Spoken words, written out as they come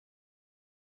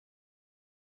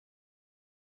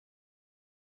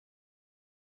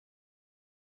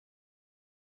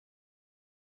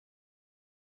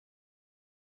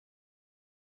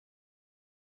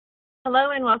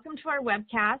Hello and welcome to our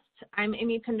webcast. I'm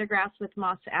Amy Pendergrass with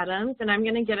Moss Adams, and I'm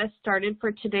going to get us started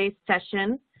for today's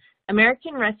session,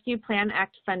 American Rescue Plan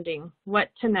Act Funding, What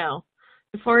to Know.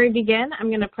 Before we begin, I'm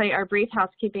going to play our brief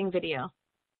housekeeping video.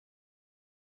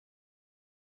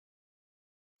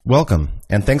 Welcome,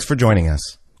 and thanks for joining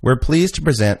us. We're pleased to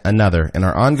present another in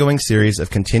our ongoing series of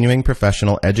continuing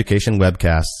professional education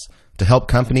webcasts to help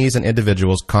companies and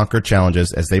individuals conquer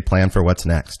challenges as they plan for what's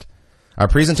next. Our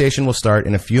presentation will start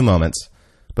in a few moments.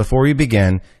 Before we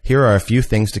begin, here are a few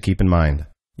things to keep in mind.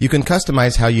 You can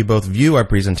customize how you both view our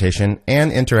presentation and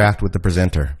interact with the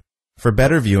presenter. For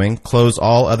better viewing, close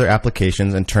all other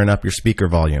applications and turn up your speaker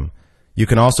volume. You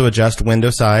can also adjust window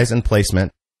size and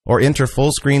placement or enter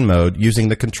full screen mode using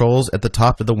the controls at the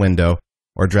top of the window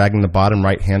or dragging the bottom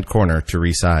right-hand corner to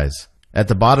resize. At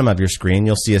the bottom of your screen,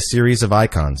 you'll see a series of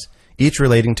icons, each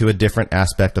relating to a different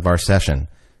aspect of our session.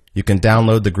 You can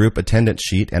download the group attendance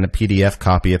sheet and a PDF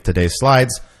copy of today's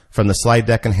slides from the slide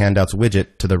deck and handouts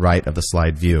widget to the right of the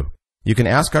slide view. You can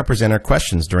ask our presenter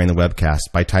questions during the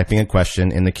webcast by typing a question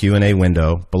in the Q&A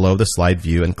window below the slide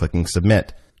view and clicking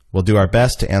Submit. We'll do our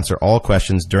best to answer all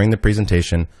questions during the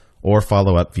presentation or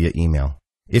follow up via email.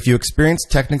 If you experience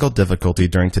technical difficulty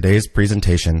during today's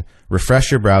presentation, refresh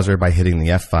your browser by hitting the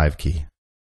F5 key.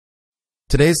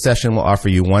 Today's session will offer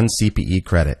you 1 CPE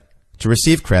credit. To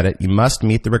receive credit, you must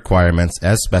meet the requirements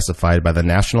as specified by the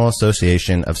National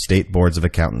Association of State Boards of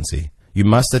Accountancy. You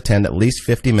must attend at least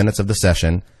 50 minutes of the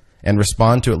session and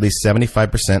respond to at least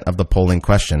 75% of the polling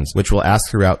questions, which we'll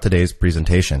ask throughout today's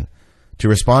presentation. To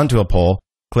respond to a poll,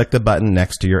 click the button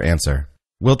next to your answer.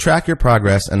 We'll track your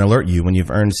progress and alert you when you've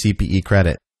earned CPE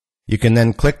credit. You can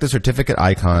then click the certificate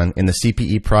icon in the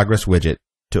CPE Progress widget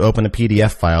to open a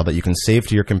PDF file that you can save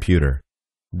to your computer.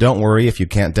 Don't worry if you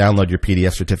can't download your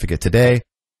PDF certificate today.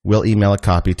 We'll email a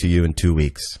copy to you in 2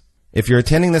 weeks. If you're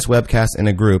attending this webcast in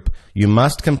a group, you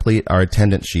must complete our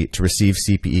attendance sheet to receive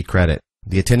CPE credit.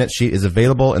 The attendance sheet is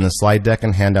available in the slide deck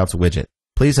and handouts widget.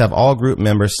 Please have all group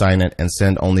members sign it and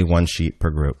send only 1 sheet per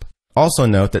group. Also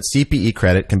note that CPE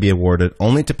credit can be awarded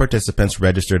only to participants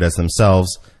registered as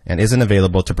themselves and isn't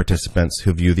available to participants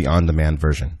who view the on-demand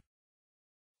version.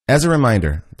 As a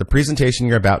reminder, the presentation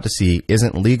you're about to see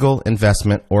isn't legal,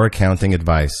 investment, or accounting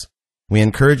advice. We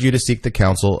encourage you to seek the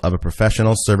counsel of a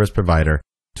professional service provider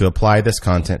to apply this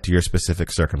content to your specific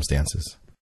circumstances.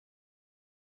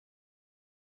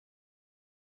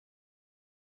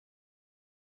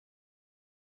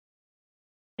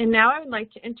 And now I would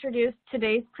like to introduce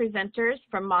today's presenters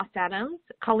from Moss Adams,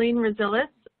 Colleen Rozillis,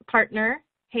 Partner,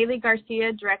 Halie,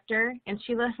 Garcia, Director, and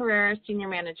Sheila, Herrera, Senior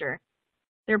Manager.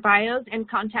 Their bios and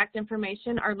contact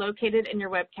information are located in your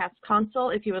webcast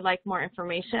console if you would like more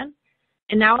information.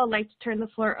 And now I'd like to turn the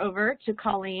floor over to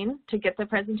Colleen to get the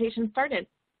presentation started.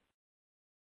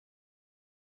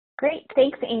 Great,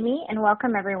 thanks Amy, and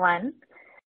welcome everyone.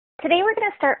 Today we're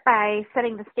going to start by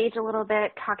setting the stage a little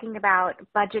bit, talking about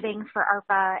budgeting for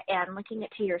ARPA and linking it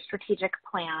to your strategic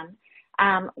plan.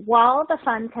 While the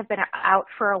funds have been out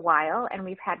for a while and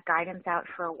we've had guidance out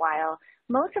for a while,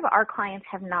 most of our clients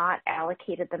have not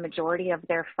allocated the majority of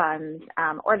their funds,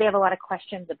 or they have a lot of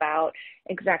questions about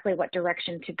exactly what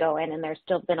direction to go in, and there's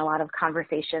still been a lot of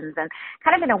conversations and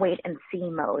kind of in a wait and see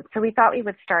mode. So we thought we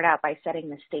would start out by setting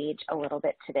the stage a little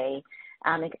bit today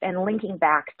and linking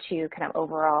back to kind of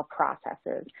overall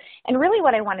processes. And really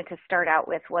what I wanted to start out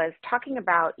with was talking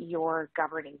about your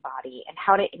governing body and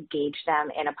how to engage them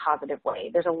in a positive way.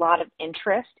 There's a lot of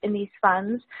interest in these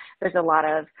funds. There's a lot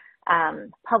of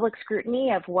public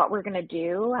scrutiny of what we're going to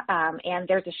do, and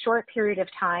there's a short period of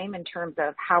time in terms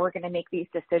of how we're going to make these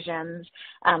decisions.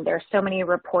 There are so many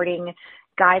reporting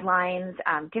guidelines,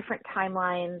 different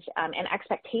timelines, and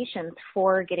expectations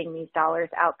for getting these dollars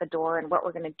out the door and what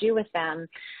we're going to do with them.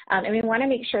 And we want to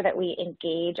make sure that we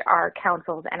engage our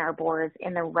councils and our boards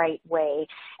in the right way.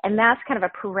 And that's kind of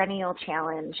a perennial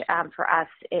challenge for us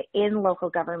in local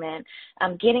government,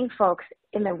 getting folks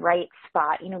in the right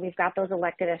spot. You know, we've got those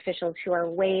elected officials who are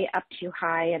way up too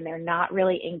high and they're not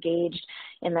really engaged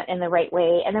in the right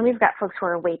way. And then we've got folks who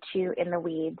are way too in the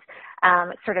weeds.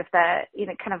 Sort of the, you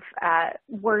know, kind of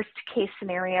worst case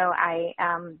scenario. I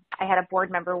had a board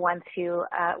member once who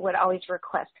would always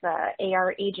request the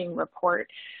AR aging report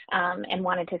and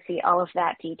wanted to see all of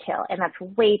that detail. And that's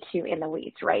way too in the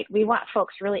weeds, right? We want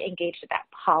folks really engaged at that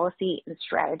policy and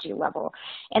strategy level.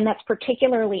 And that's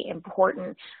particularly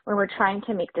important when we're trying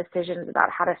to make decisions about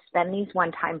how to spend these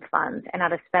one-time funds and how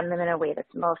to spend them in a way that's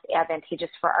most advantageous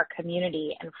for our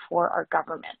community and for our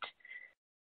government.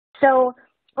 So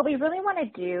what we really want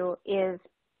to do is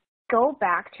go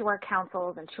back to our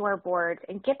councils and to our boards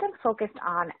and get them focused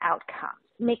on outcomes.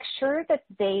 make sure that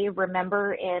they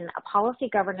remember in a policy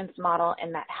governance model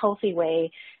in that healthy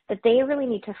way that they really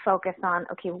need to focus on,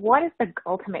 okay, what is the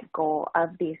ultimate goal of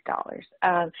these dollars?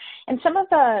 And some of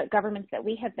the governments that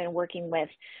we have been working with,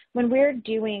 when we're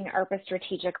doing ARPA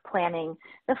strategic planning,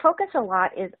 the focus a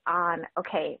lot is on,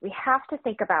 okay, we have to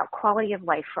think about quality of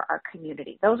life for our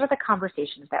community. Those are the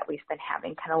conversations that we've been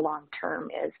having kind of long term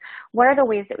is, what are the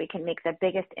ways that we can make the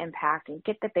biggest impact and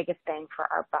get the biggest bang for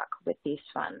our buck with these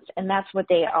funds? And that's what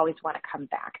they always want to come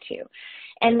back to.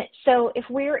 And so if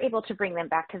we're able to bring them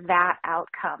back to that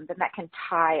outcome, then that can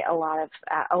tie a lot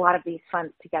of these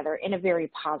funds together in a very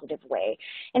positive way.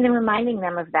 And then reminding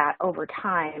them of that over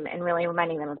time and really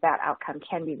reminding them of that outcome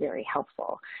can be very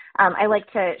helpful. I like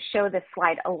to show this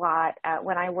slide a lot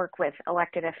when I work with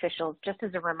elected officials, just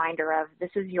as a reminder of this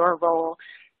is your role,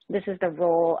 this is the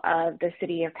role of the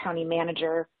city or county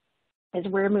manager as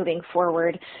we're moving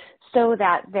forward, so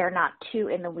that they're not too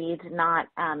in the weeds, not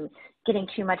getting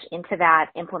too much into that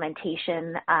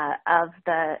implementation of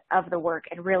the work,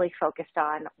 and really focused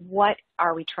on what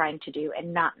are we trying to do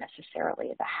and not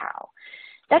necessarily the how.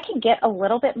 That can get a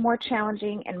little bit more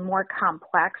challenging and more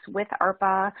complex with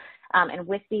ARPA and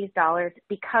with these dollars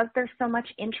because there's so much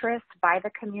interest by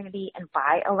the community and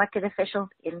by elected officials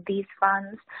in these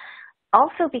funds.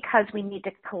 Also because we need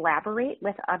to collaborate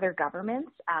with other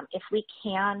governments. If we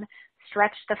can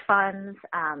stretch the funds,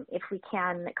 if we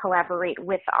can collaborate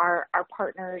with our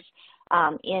partners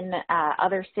in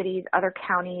other cities, other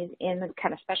counties, in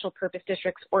kind of special purpose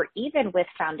districts, or even with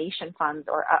foundation funds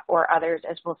or others,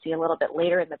 as we'll see a little bit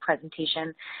later in the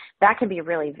presentation, that can be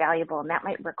really valuable, and that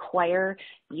might require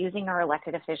using our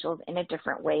elected officials in a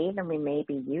different way than we may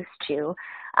be used to.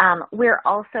 We're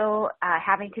also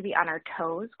having to be on our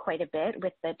toes quite a bit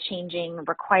with the changing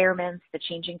requirements, the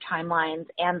changing timelines,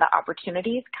 and the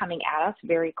opportunities coming at us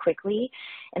very quickly.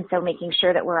 And so making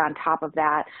sure that we're on top of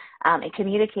that and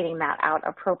communicating that out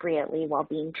appropriately while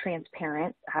being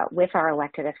transparent with our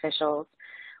elected officials.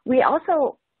 We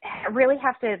also really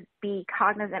have to be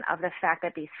cognizant of the fact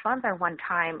that these funds are one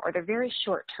time or they're very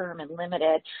short term and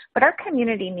limited, but our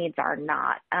community needs are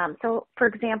not. So for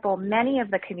example, many of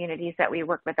the communities that we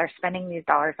work with are spending these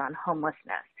dollars on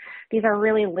homelessness. These are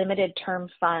really limited term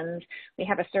funds. We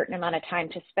have a certain amount of time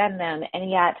to spend them, and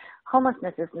yet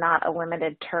homelessness is not a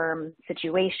limited term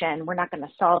situation. We're not going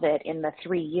to solve it in the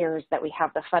 3 years that we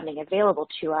have the funding available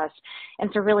to us. And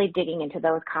so really digging into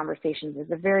those conversations is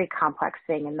a very complex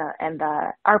thing, and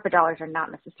the ARPA dollars are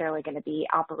not necessarily going to be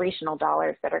operational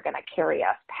dollars that are going to carry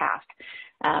us past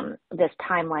this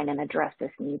timeline and address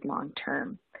this need long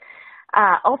term.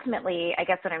 Ultimately, I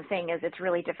guess what I'm saying is it's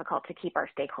really difficult to keep our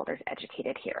stakeholders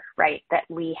educated here, right? That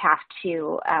we have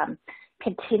to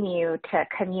continue to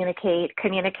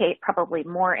communicate probably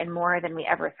more and more than we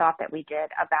ever thought that we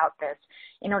did about this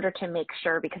in order to make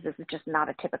sure, because this is just not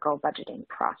a typical budgeting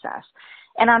process.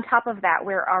 And on top of that,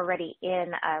 we're already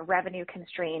in a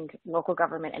revenue-constrained local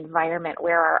government environment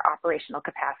where our operational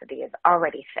capacity is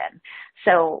already thin.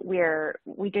 So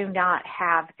we do not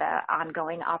have the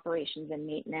ongoing operations and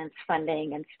maintenance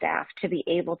funding and staff to be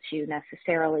able to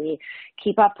necessarily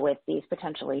keep up with these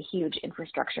potentially huge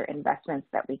infrastructure investments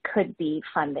that we could be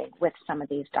funding with some of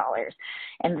these dollars.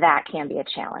 And that can be a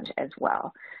challenge as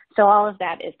well. So all of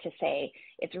that is to say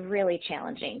it's really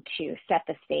challenging to set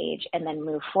the stage and then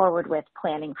move forward with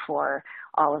planning for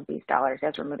all of these dollars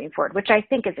as we're moving forward, which I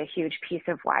think is a huge piece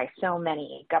of why so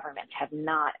many governments have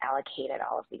not allocated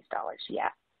all of these dollars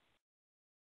yet.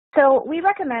 So we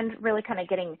recommend really kind of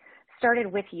getting started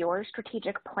with your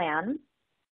strategic plan.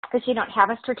 If you don't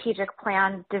have a strategic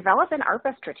plan, develop an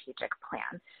ARPA strategic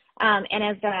plan. And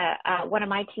as one of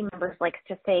my team members likes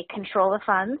to say, control the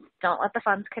funds, don't let the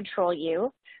funds control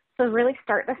you. So really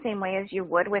start the same way as you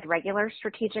would with regular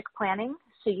strategic planning.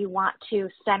 So you want to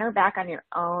center back on your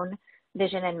own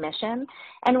vision and mission.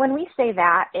 And when we say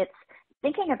that, it's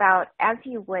thinking about, as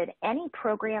you would any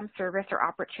program, service, or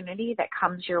opportunity that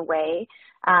comes your way,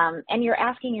 and you're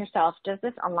asking yourself, does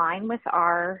this align with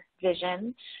our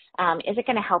vision? Is it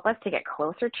going to help us to get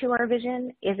closer to our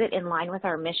vision? Is it in line with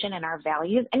our mission and our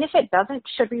values? And if it doesn't,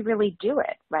 should we really do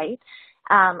it, right?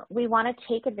 We want to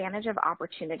take advantage of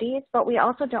opportunities, but we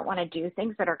also don't want to do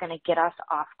things that are going to get us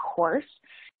off course.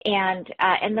 And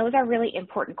those are really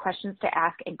important questions to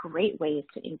ask and great ways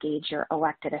to engage your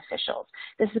elected officials.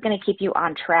 This is going to keep you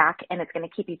on track, and it's going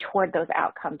to keep you toward those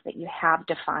outcomes that you have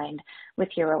defined with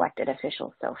your elected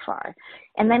officials so far.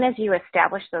 And then as you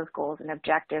establish those goals and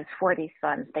objectives for these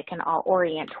funds, they can all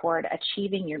orient toward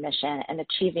achieving your mission and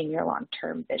achieving your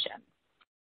long-term vision.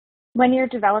 When you're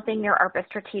developing your ARPA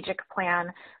strategic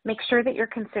plan, make sure that you're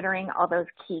considering all those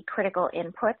key critical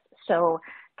inputs. So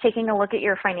taking a look at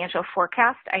your financial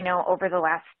forecast. I know over the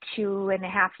last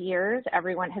 2.5 years,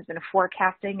 everyone has been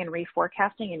forecasting and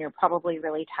reforecasting, and you're probably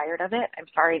really tired of it. I'm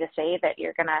sorry to say that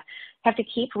you're going to have to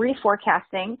keep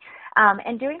reforecasting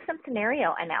and doing some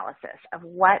scenario analysis of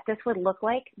what this would look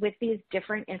like with these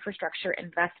different infrastructure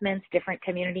investments, different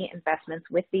community investments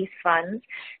with these funds.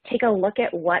 Take a look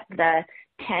at what the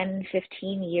 10,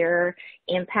 15-year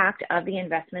impact of the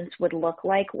investments would look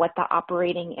like, what the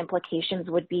operating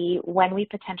implications would be when we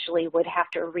potentially would have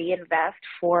to reinvest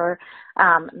for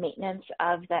maintenance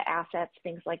of the assets,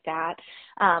 things like that.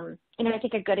 And I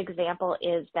think a good example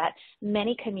is that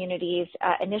many communities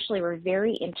initially were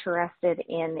very interested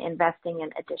in investing in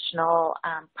additional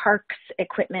parks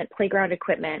equipment, playground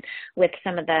equipment with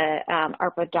some of the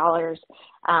ARPA dollars.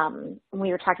 We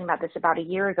were talking about this about a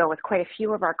year ago with quite a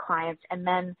few of our clients, and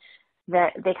then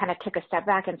they kind of took a step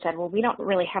back and said, well, we don't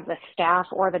really have the staff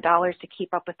or the dollars to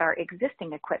keep up with our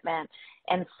existing equipment.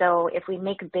 And so if we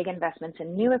make big investments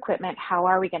in new equipment, how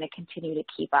are we going to continue to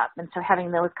keep up? And so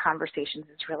having those conversations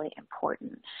is really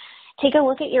important. Take a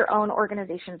look at your own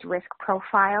organization's risk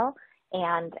profile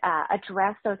and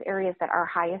address those areas that are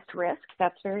highest risk.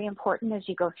 That's very important as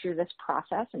you go through this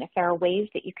process. And if there are ways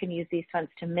that you can use these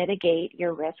funds to mitigate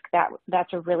your risk,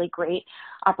 that's a really great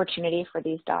opportunity for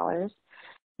these dollars.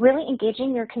 Really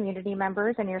engaging your community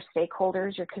members and your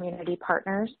stakeholders, your community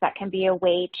partners, that can be a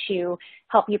way to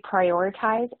help you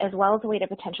prioritize as well as a way to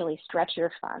potentially stretch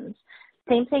your funds.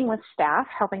 Same thing with staff,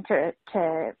 helping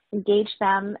to engage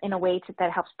them in a way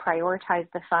that helps prioritize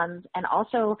the funds, and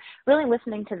also really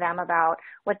listening to them about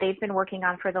what they've been working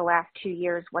on for the last 2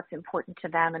 years, what's important to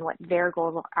them, and what their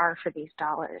goals are for these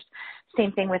dollars.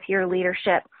 Same thing with your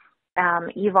leadership.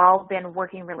 You've all been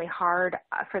working really hard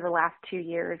for the last 2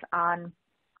 years on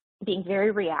being very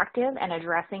reactive and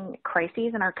addressing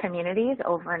crises in our communities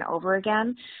over and over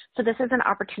again. So this is an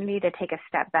opportunity to take a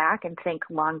step back and think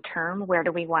long-term, where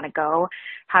do we want to go?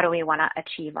 How do we want to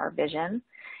achieve our vision?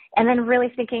 And then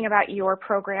really thinking about your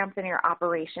programs and your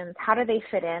operations. How do they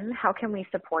fit in? How can we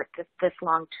support this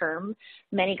long-term?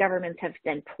 Many governments have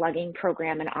been plugging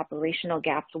program and operational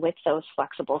gaps with those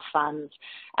flexible funds.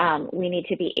 We need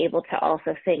to be able to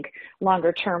also think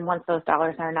longer term once those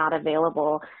dollars are not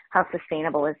available. How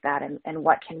sustainable is that, and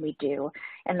what can we do?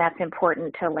 And that's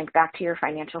important to link back to your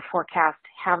financial forecast,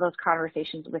 have those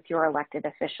conversations with your elected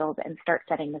officials, and start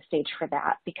setting the stage for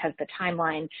that, because the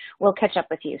timeline will catch up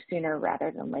with you sooner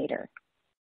rather than later.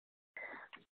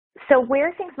 So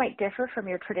where things might differ from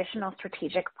your traditional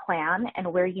strategic plan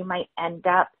and where you might end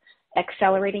up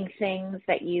accelerating things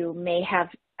that you may have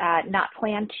not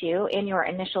planned to in your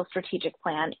initial strategic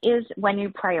plan is when you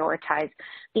prioritize,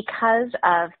 because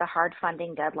of the hard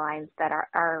funding deadlines that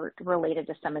are related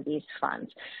to some of these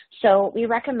funds. So we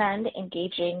recommend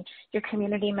engaging your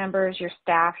community members, your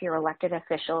staff, your elected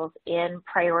officials in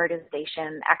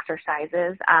prioritization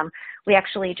exercises. We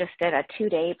actually just did a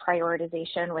 2-day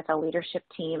prioritization with a leadership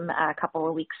team a couple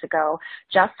of weeks ago,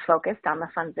 just focused on the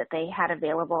funds that they had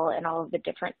available and all of the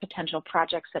different potential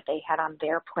projects that they had on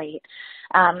their plate,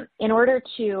 in order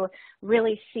to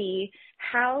really see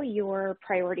how your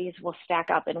priorities will stack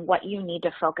up and what you need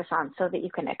to focus on so that you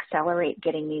can accelerate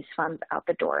getting these funds out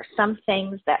the door. Some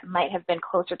things that might have been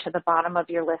closer to the bottom of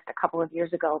your list a couple of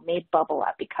years ago may bubble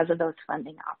up because of those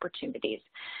funding opportunities.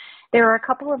 There are a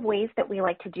couple of ways that we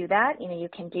like to do that. You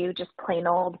can do just plain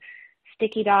old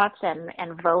sticky dots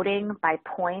and voting by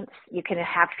points. You can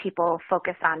have people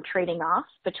focus on trading off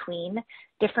between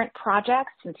different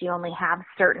projects, since you only have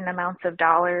certain amounts of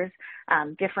dollars,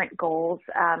 different goals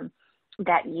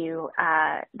that you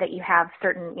have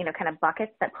certain kind of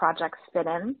buckets that projects fit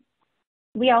in.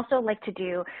 We also like to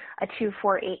do a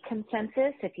 2-4-8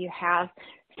 consensus. If you have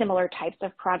similar types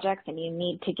of projects and you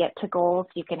need to get to goals,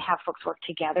 you can have folks work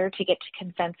together to get to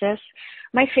consensus.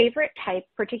 My favorite type,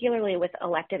 particularly with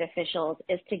elected officials,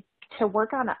 is to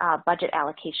work on a budget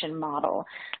allocation model.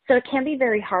 So it can be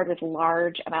very hard with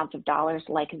large amounts of dollars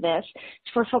like this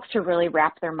for folks to really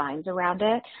wrap their minds around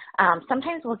it.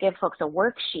 Sometimes we'll give folks a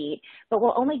worksheet, but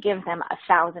we'll only give them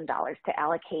 $1,000 to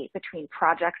allocate between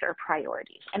projects or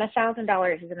priorities. And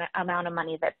 $1,000 is an amount of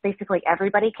money that basically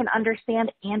everybody can understand,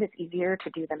 and it's easier to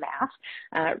do the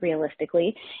math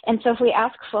realistically. And so if we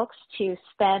ask folks to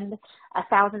spend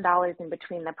 $1,000 in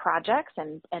between the projects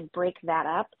and break that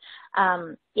up,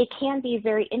 it can be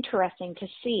very interesting to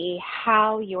see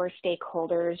how your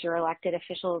stakeholders, your elected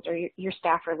officials, or your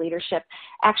staff or leadership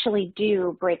actually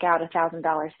do break out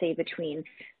 $1,000, say, between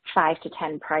 5 to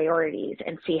 10 priorities,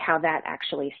 and see how that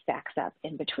actually stacks up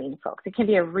in between folks. It can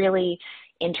be a really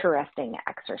interesting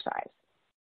exercise.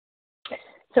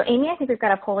 So Amy, I think we've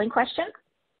got a polling question.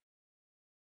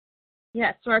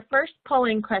 Yes, so our first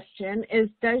polling question is,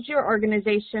 does your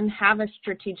organization have a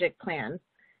strategic plan?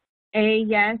 A,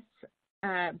 yes,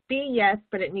 B, yes,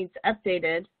 but it needs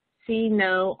updated, C,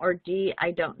 no, or D,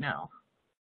 I don't know.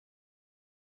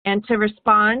 And to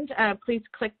respond, please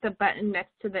click the button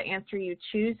next to the answer you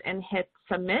choose and hit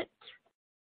submit.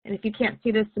 And if you can't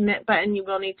see the submit button, you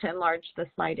will need to enlarge the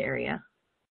slide area.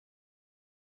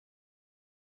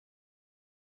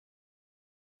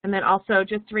 And then also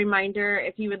just a reminder,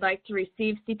 if you would like to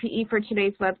receive CPE for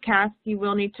today's webcast, you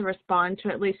will need to respond to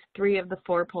at least 3 of the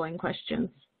 4 polling questions.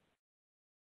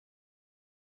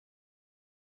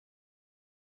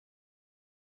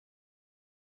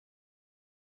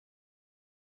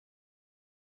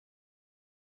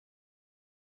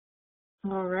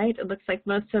 All right, it looks like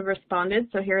most have responded,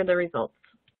 so here are the results.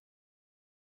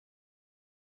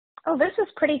 Oh, this is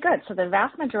pretty good. So the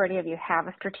vast majority of you have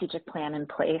a strategic plan in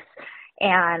place,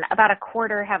 and about a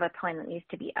quarter have a plan that needs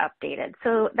to be updated.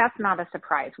 So that's not a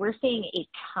surprise. We're seeing a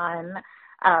ton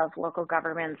of local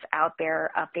governments out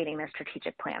there updating their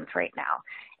strategic plans right now.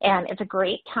 And it's a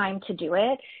great time to do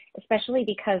it, especially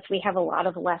because we have a lot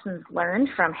of lessons learned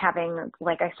from having,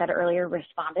 like I said earlier,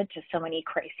 responded to so many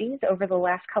crises over the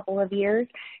last couple of years.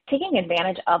 Taking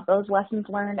advantage of those lessons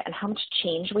learned and how much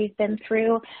change we've been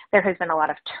through. There has been a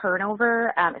lot of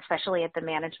turnover, especially at the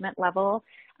management level.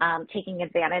 Taking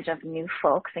advantage of new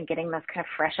folks and getting those kind of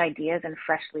fresh ideas and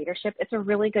fresh leadership, it's a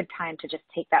really good time to just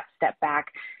take that step back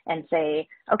and say,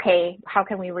 okay, how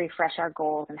can we refresh our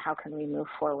goals and how can we move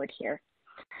forward here?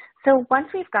 So once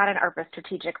we've got an ARPA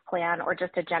strategic plan or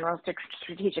just a general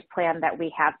strategic plan that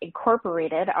we have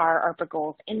incorporated our ARPA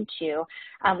goals into,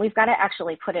 we've got to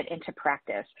actually put it into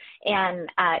practice. And,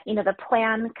 the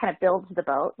plan kind of builds the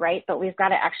boat, right? But we've got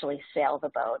to actually sail the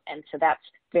boat. And so that's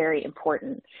very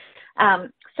important.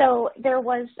 So there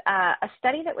was a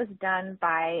study that was done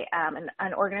by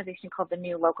an organization called the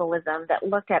New Localism that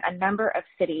looked at a number of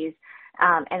cities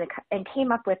and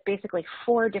came up with basically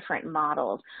 4 different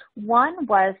models. One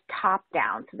was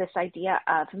top-down, so this idea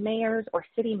of mayors or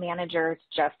city managers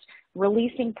just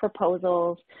releasing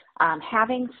proposals,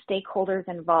 having stakeholders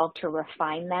involved to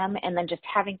refine them, and then just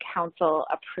having council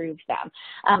approve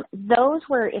them. Those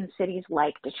were in cities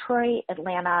like Detroit,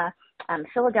 Atlanta,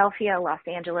 Philadelphia, Los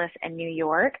Angeles, and New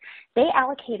York. They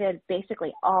allocated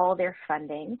basically all their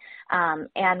funding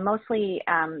and mostly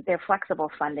their flexible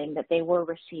funding that they were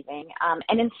receiving.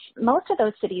 And in most of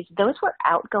those cities, those were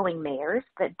outgoing mayors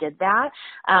that did that,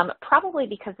 probably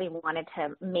because they wanted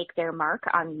to make their mark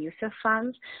on use of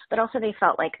funds, but also they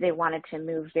felt like they wanted to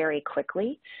move very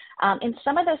quickly. In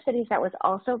some of those cities, that was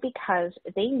also because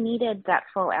they needed that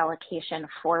full allocation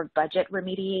for budget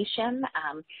remediation,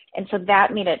 and so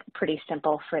that made it pretty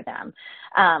simple for them.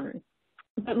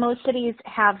 But most cities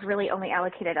have really only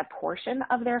allocated a portion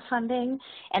of their funding,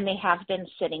 and they have been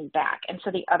sitting back. And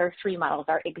so the other 3 models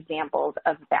are examples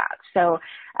of that. So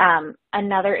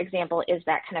another example is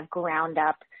that kind of ground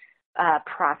up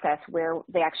process where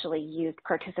they actually used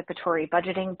participatory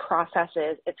budgeting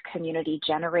processes. It's community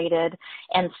generated.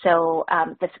 And so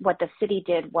what the city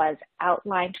did was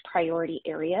outlined priority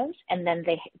areas, and then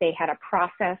they had a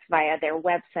process via their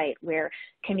website where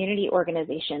community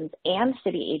organizations and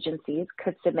city agencies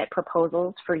could submit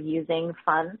proposals for using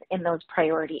funds in those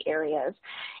priority areas.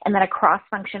 And then a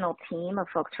cross-functional team of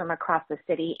folks from across the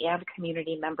city and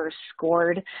community members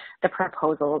scored the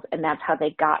proposals, and that's how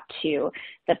they got to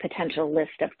the potential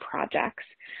list of projects.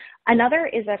 Another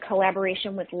is a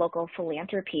collaboration with local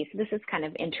philanthropy. So this is kind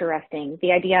of interesting.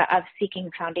 The idea of seeking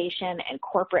foundation and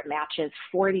corporate matches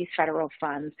for these federal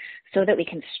funds so that we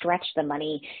can stretch the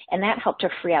money, and that helped to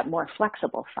free up more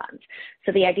flexible funds.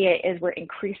 So the idea is we're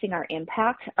increasing our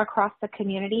impact across the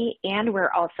community, and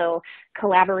we're also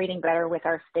collaborating better with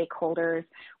our stakeholders.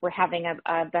 We're having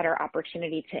a better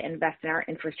opportunity to invest in our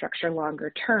infrastructure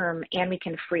longer term, and we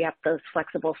can free up those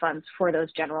flexible funds for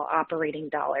those general operating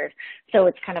dollars. So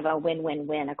it's kind of a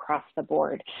win-win-win across the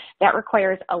board. That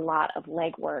requires a lot of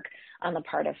legwork on the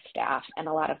part of staff and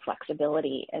a lot of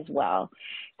flexibility as well.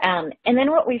 And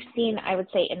then what we've seen, I would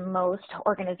say, in most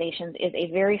organizations is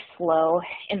a very slow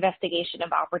investigation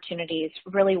of opportunities,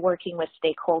 really working with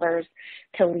stakeholders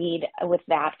to lead with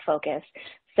that focus.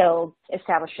 So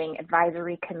establishing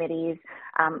advisory committees.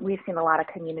 We've seen a lot of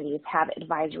communities have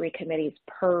advisory committees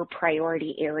per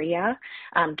priority area,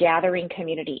 gathering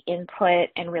community input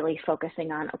and really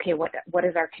focusing on, okay, what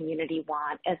does our community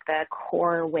want as the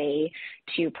core way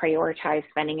to prioritize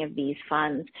spending of these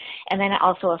funds? And then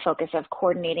also a focus of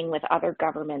coordinating with other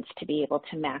governments to be able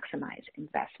to maximize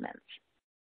investments.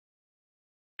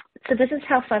 So this is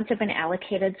how funds have been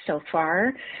allocated so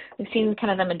far. We've seen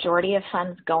kind of the majority of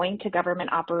funds going to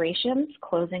government operations,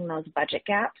 closing those budget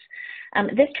gaps.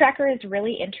 This tracker is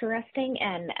really interesting,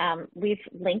 and we've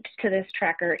linked to this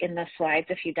tracker in the slides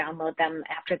if you download them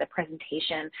after the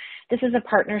presentation. This is a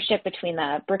partnership between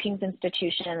the Brookings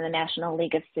Institution and the National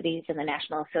League of Cities and the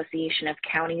National Association of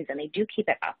Counties, and they do keep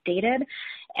it updated.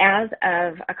 As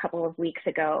of a couple of weeks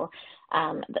ago,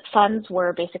 the funds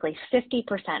were basically 50%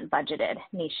 budgeted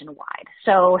nationwide.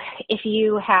 So if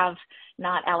you have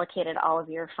not allocated all of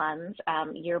your funds,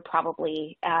 you're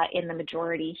probably in the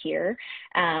majority here.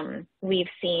 We've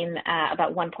seen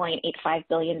about $1.85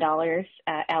 billion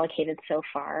allocated so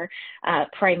far,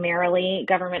 primarily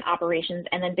government operations,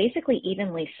 and then basically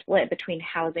evenly split between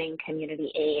housing,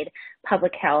 community aid,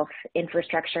 public health,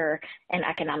 infrastructure, and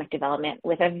economic development,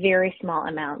 with a very small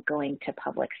amount going to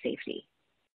public safety.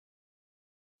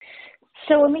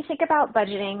 So when we think about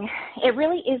budgeting, it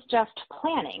really is just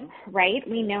planning, right?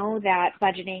 We know that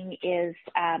budgeting is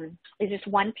just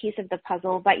one piece of the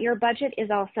puzzle, but your budget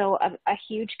is also a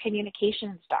huge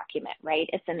communications document, right?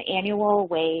 It's an annual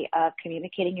way of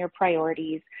communicating your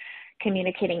priorities,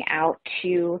 communicating out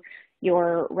to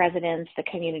your residents, the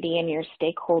community, and your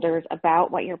stakeholders about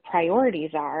what your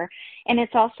priorities are. And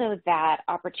it's also that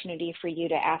opportunity for you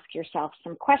to ask yourself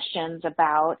some questions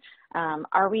about,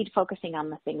 are we focusing on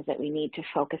the things that we need to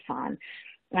focus on?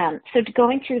 So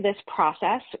going through this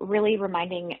process, really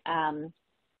reminding,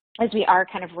 as we are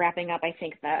kind of wrapping up, I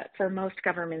think that for most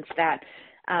governments that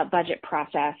budget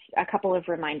process, a couple of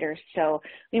reminders. So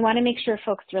we want to make sure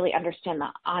folks really understand the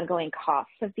ongoing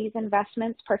costs of these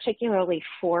investments, particularly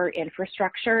for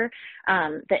infrastructure,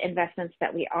 the investments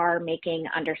that we are making,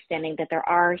 understanding that there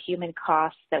are human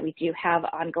costs, that we do have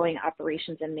ongoing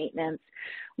operations and maintenance,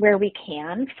 where we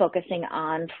can, focusing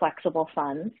on flexible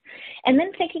funds, and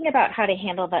then thinking about how to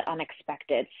handle the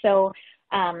unexpected. So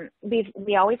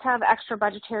we always have extra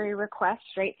budgetary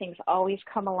requests, right? Things always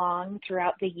come along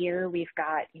throughout the year. We've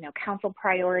got, council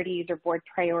priorities or board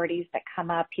priorities that come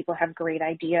up. People have great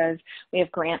ideas. We have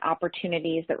grant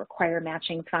opportunities that require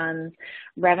matching funds.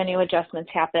 Revenue adjustments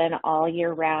happen all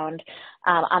year round.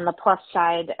 On the plus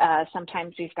side,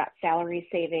 sometimes we've got salary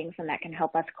savings, and that can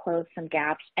help us close some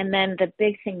gaps. And then the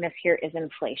big thing this year is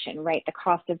inflation, right? The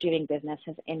cost of doing business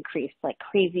has increased like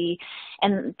crazy,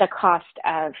 and the cost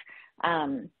of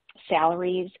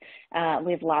salaries.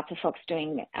 We have lots of folks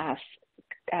doing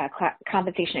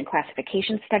compensation and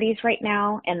classification studies right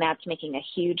now, and that's making a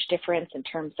huge difference in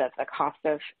terms of the cost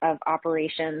of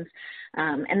operations,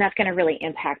 and that's going to really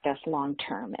impact us long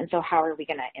term. And so how are we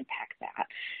going to impact that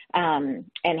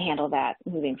and handle that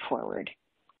moving forward?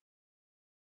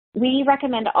 We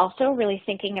recommend also really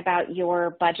thinking about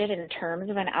your budget in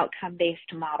terms of an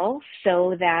outcome-based model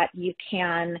so that you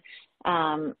can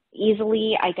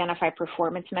easily identify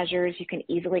performance measures. You can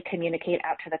easily communicate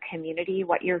out to the community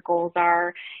what your goals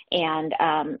are and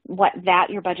what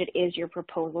your budget is, your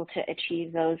proposal to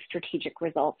achieve those strategic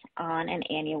results on an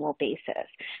annual basis.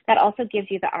 That also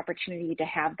gives you the opportunity to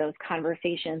have those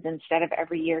conversations instead of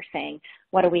every year saying,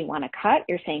 what do we want to cut?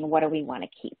 You're saying, what do we want to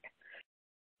keep?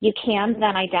 You can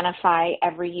then identify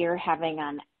every year having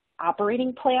an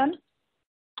operating plan,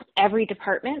 every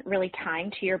department really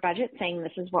tying to your budget, saying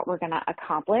this is what we're going to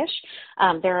accomplish.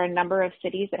 There are a number of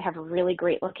cities that have really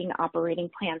great looking operating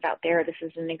plans out there. This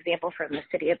is an example from the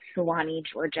city of Suwanee,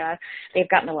 Georgia. They've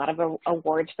gotten a lot of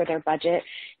awards for their budget.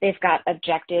 They've got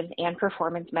objectives and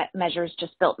performance measures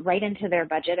just built right into their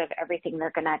budget of everything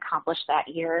they're going to accomplish that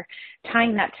year.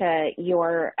 Tying that to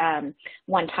your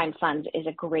one-time funds is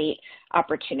a great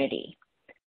opportunity.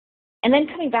 And then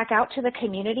coming back out to the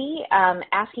community,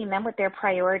 asking them what their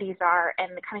priorities are,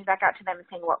 and coming back out to them and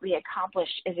saying what we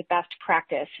accomplished is a best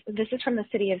practice. This is from the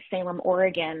city of Salem,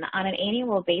 Oregon. On an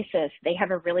annual basis, they have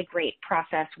a really great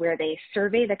process where they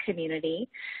survey the community.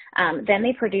 Then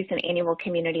they produce an annual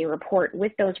community report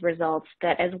with those results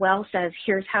that as well says,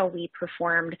 here's how we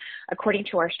performed according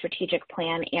to our strategic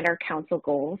plan and our council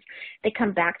goals. They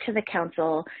come back to the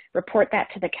council, report that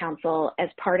to the council as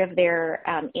part of their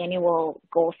annual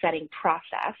goal setting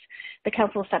process. The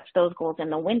council sets those goals in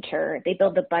the winter. They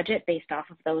build the budget based off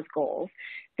of those goals.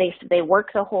 They work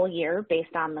the whole year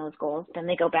based on those goals. Then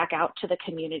they go back out to the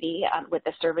community with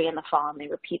the survey in the fall, and they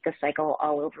repeat the cycle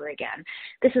all over again.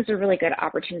 This is a really good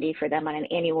opportunity for them on an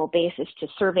annual basis to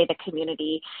survey the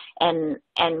community and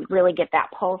really get that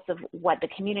pulse of what the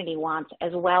community wants,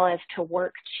 as well as to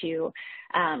work to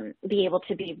be able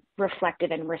to be reflective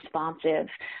and responsive.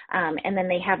 And then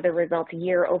they have the results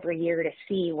year over year to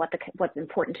see what's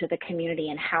important to the community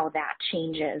and how that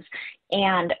changes.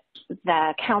 And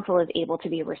the council is able to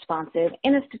be responsive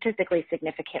in a statistically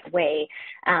significant way,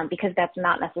 because that's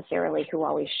not necessarily who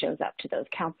always shows up to those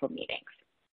council meetings.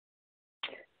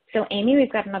 So Amy,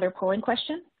 we've got another polling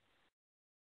question.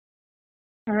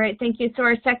 All right, thank you. So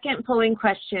our second polling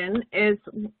question is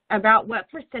about what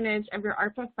percentage of your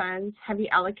ARPA funds have you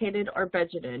allocated or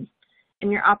budgeted?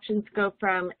 And your options go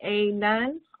from A,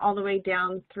 none, all the way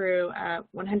down through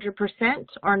 100%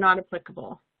 or not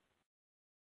applicable.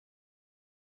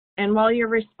 And while you're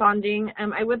responding,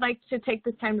 I would like to take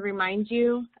this time to remind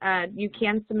you, you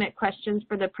can submit questions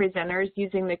for the presenters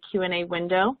using the Q&A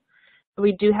window.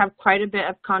 We do have quite a bit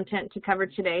of content to cover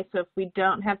today, so if we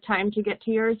don't have time to get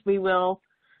to yours, we will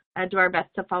do our best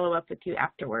to follow up with you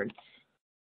afterwards.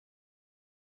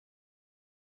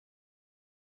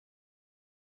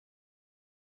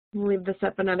 We'll leave this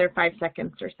up another 5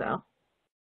 seconds or so.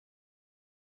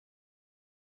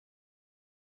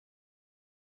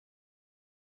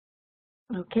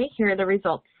 Okay, here are the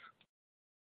results.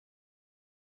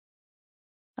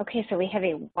 Okay, so we have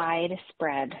a wide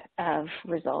spread of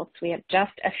results. We have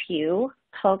just a few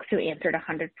folks who answered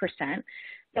 100%,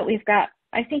 but we've got,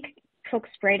 I think, folks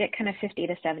sprayed at kind of 50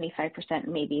 to 75%,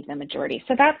 maybe the majority.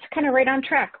 So that's kind of right on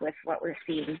track with what we're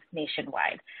seeing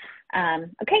nationwide.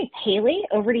 Okay, Halie,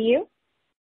 over to you.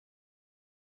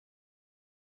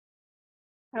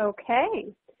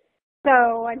 Okay,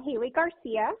 so I'm Halie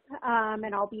Garcia,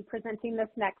 and I'll be presenting this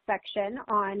next section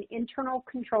on internal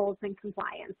controls and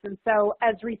compliance. And so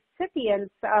as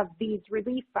recipients of these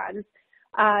relief funds,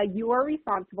 you are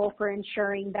responsible for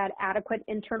ensuring that adequate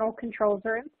internal controls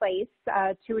are in place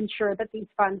to ensure that these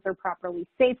funds are properly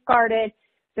safeguarded,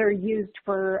 they're used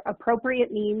for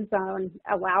appropriate means on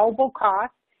allowable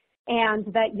costs,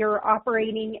 and that you're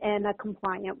operating in a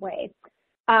compliant way.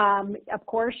 Of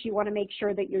course, you want to make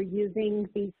sure that you're using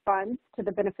these funds to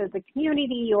the benefit of the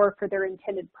community or for their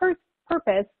intended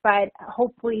purpose, but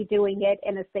hopefully doing it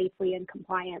in a safely and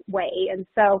compliant way. And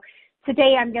so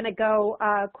today I'm going to go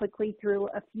quickly through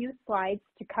a few slides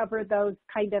to cover those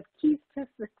kind of keys to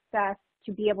success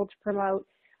to be able to promote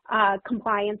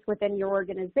compliance within your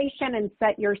organization and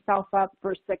set yourself up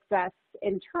for success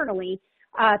internally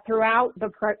throughout the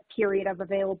period of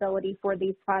availability for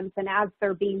these funds and as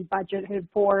they're being budgeted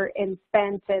for and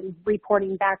spent and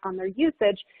reporting back on their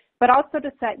usage, but also to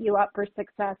set you up for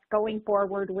success going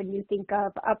forward when you think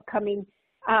of upcoming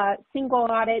single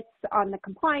audits on the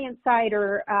compliance side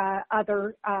or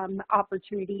other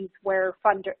opportunities where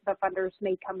the funders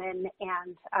may come in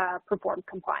and perform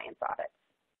compliance audits.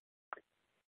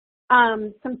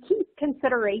 Some key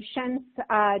considerations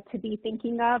to be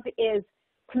thinking of is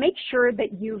to make sure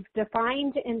that you've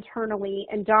defined internally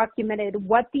and documented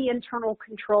what the internal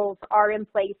controls are in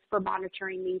place for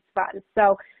monitoring these funds.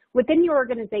 So within your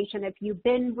organization, if you've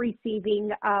been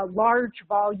receiving a large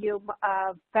volume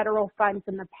of federal funds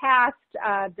in the past,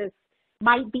 this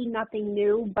might be nothing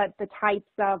new, but the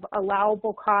types of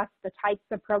allowable costs, the types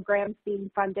of programs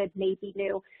being funded may be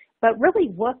new. But really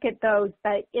look at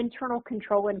that internal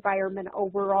control environment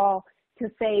overall to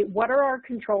say, what are our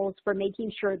controls for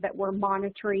making sure that we're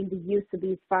monitoring the use of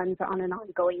these funds on an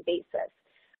ongoing basis?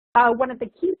 One of the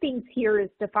key things here is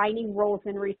defining roles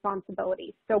and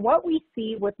responsibilities. So what we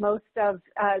see with most of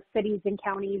cities and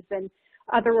counties and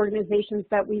other organizations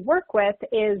that we work with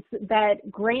is that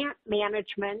grant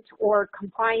management or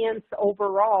compliance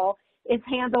overall is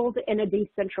handled in a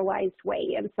decentralized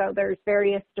way. And so there's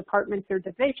various departments or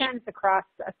divisions across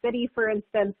a city, for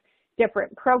instance,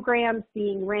 different programs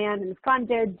being ran and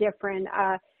funded, different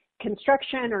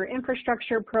construction or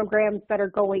infrastructure programs that are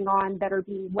going on that are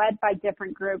being led by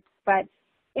different groups. But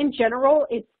in general,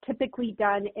 it's typically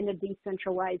done in a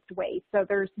decentralized way. So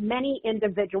there's many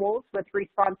individuals with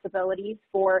responsibilities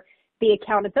for the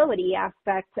accountability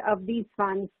aspect of these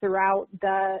funds throughout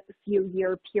the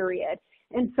few-year period.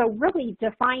 And so really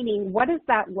defining what does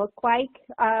that look like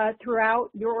throughout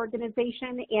your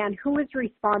organization and who is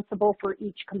responsible for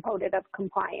each component of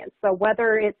compliance. So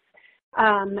whether it's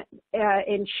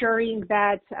ensuring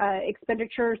that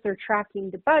expenditures are tracking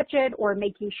the budget or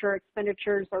making sure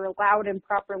expenditures are allowed and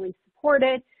properly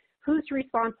supported, who's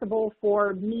responsible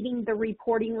for meeting the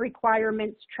reporting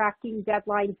requirements, tracking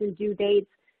deadlines and due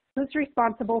dates, who's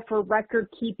responsible for record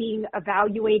keeping,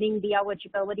 evaluating the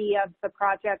eligibility of the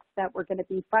projects that we're going to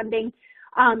be funding.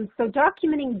 So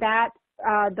documenting that,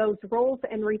 those roles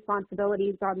and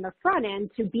responsibilities on the front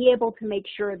end to be able to make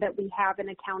sure that we have an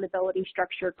accountability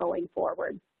structure going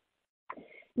forward.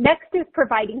 Next is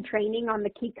providing training on the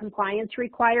key compliance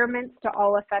requirements to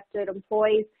all affected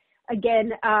employees.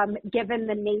 Again, given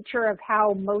the nature of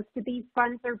how most of these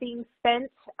funds are being spent,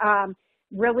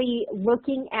 really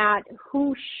looking at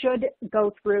who should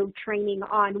go through training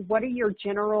on what are your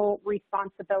general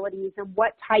responsibilities and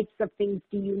what types of things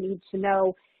do you need to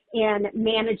know in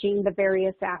managing the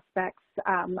various aspects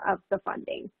of the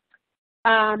funding.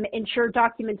 Ensure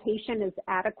documentation is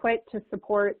adequate to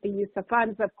support the use of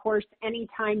funds. Of course,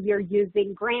 anytime you're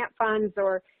using grant funds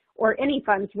or any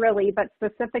funds really, but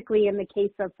specifically in the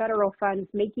case of federal funds,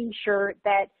 making sure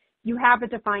that you have a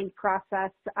defined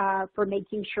process for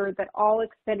making sure that all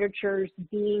expenditures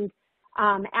being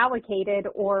allocated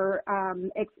or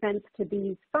expensed to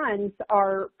these funds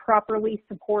are properly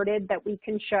supported, that we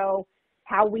can show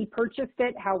how we purchased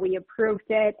it, how we approved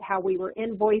it, how we were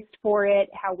invoiced for it,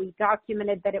 how we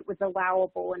documented that it was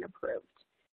allowable and approved.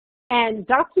 And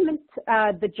document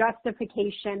the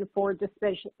justification for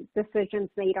decisions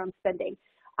made on spending.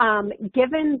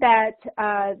 Given that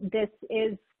this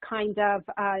is kind of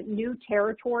new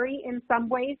territory in some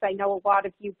ways, I know a lot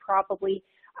of you probably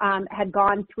had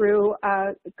gone through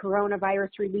coronavirus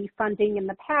relief funding in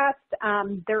the past.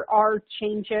 There are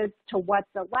changes to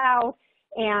what's allowed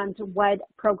and what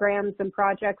programs and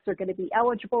projects are going to be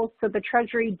eligible. So the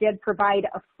Treasury did provide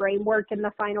a framework in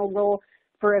the final rule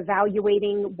for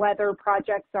evaluating whether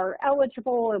projects are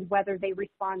eligible and whether they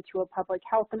respond to a public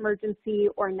health emergency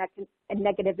or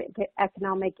negative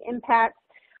economic impacts.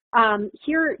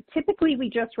 Here, typically we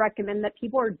just recommend that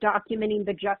people are documenting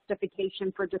the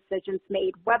justification for decisions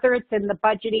made, whether it's in the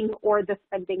budgeting or the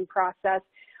spending process,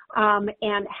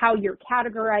 and how you're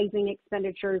categorizing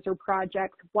expenditures or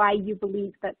projects, why you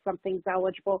believe that something's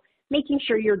eligible, making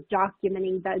sure you're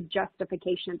documenting the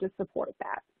justification to support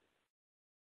that.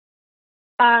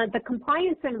 The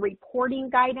compliance and reporting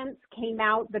guidance came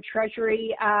out. The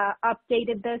Treasury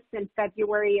updated this in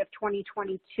February of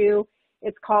 2022.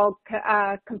 It's called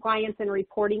Compliance and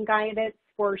Reporting Guidance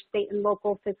for State and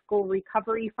Local Fiscal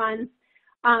Recovery Funds.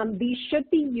 These should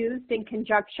be used in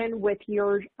conjunction with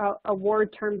your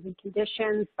award terms and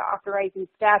conditions, the authorizing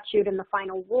statute, and the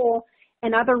final rule,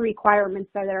 and other requirements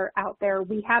that are out there.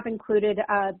 We have included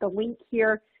the link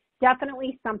here.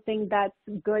 Definitely something that's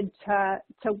good to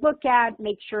look at,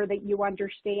 make sure that you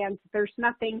understand. There's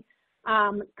nothing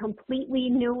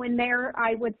completely new in there,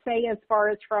 I would say, as far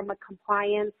as from a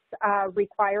compliance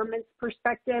requirements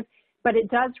perspective, but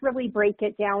it does really break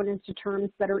it down into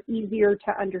terms that are easier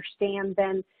to understand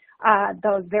than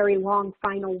the very long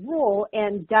final rule,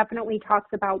 and definitely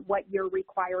talks about what your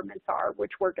requirements are,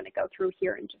 which we're going to go through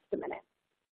here in just a minute.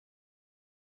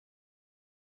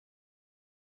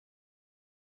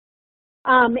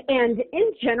 And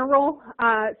in general,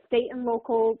 state and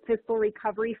local fiscal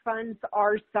recovery funds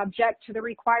are subject to the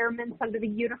requirements under the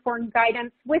uniform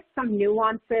guidance with some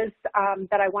nuances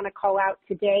that I want to call out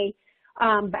today.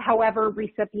 However,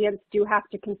 recipients do have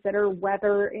to consider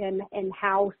whether and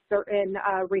how certain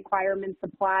requirements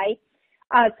apply.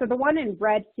 So the one in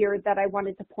red here that I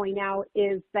wanted to point out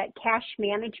is that cash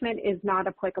management is not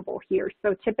applicable here.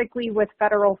 So typically with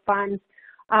federal funds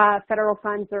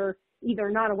are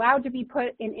either not allowed to be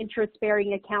put in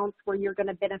interest-bearing accounts where you're going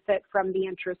to benefit from the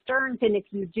interest earned, and if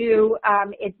you do,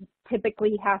 it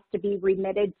typically has to be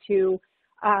remitted to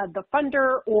the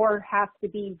funder or has to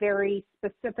be very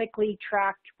specifically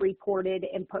tracked, reported,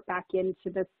 and put back into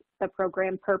the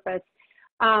program purpose.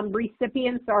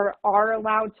 Recipients are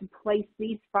allowed to place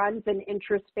these funds in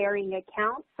interest-bearing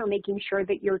accounts, so making sure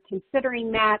that you're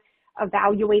considering that,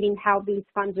 evaluating how these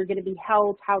funds are going to be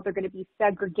held, how they're going to be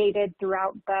segregated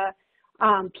throughout the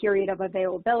period of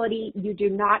availability. You do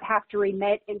not have to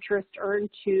remit interest earned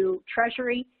to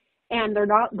Treasury, and they're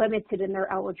not limited in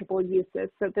their eligible uses.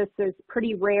 So this is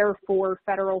pretty rare for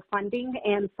federal funding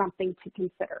and something to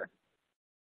consider.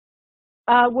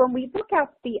 When we look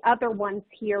at the other ones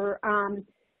here,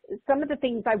 some of the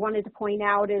things I wanted to point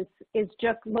out is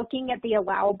just looking at the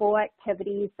allowable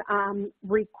activities,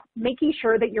 making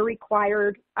sure that you're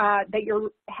required, that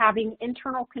you're having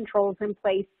internal controls in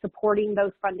place supporting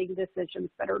those funding decisions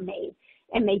that are made,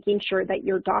 and making sure that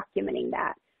you're documenting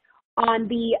that. On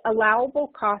the allowable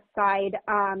cost side,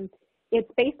 it's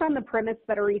based on the premise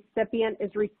that a recipient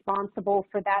is responsible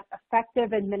for that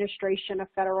effective administration of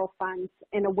federal funds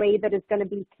in a way that is going to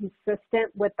be consistent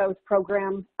with those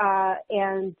program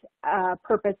and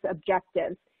purpose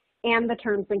objectives and the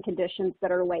terms and conditions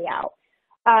that are laid out.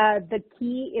 The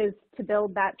key is to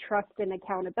build that trust and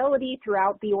accountability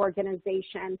throughout the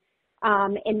organization,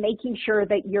 and making sure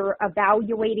that you're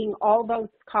evaluating all those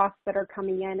costs that are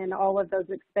coming in and all of those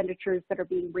expenditures that are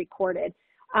being recorded.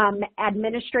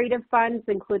 Administrative funds,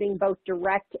 including both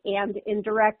direct and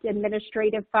indirect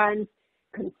administrative funds,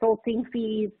 consulting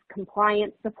fees,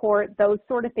 compliance support, those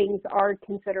sort of things are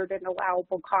considered an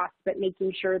allowable cost, but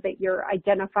making sure that you're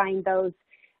identifying those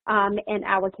and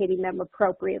allocating them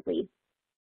appropriately.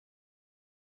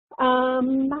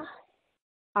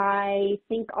 I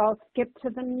think I'll skip to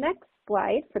the next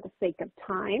slide for the sake of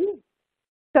time.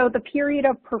 So the period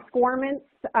of performance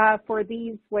for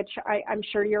these, which I'm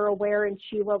sure you're aware, and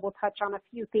Sheila will touch on a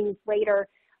few things later,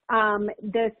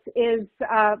 this is,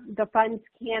 the funds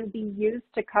can be used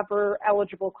to cover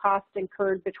eligible costs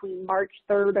incurred between March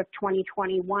 3rd of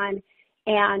 2021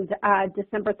 and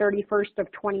December 31st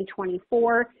of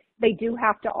 2024. They do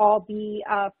have to all be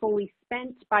fully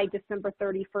spent by December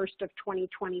 31st of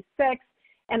 2026.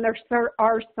 And there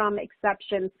are some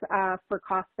exceptions for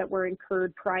costs that were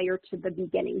incurred prior to the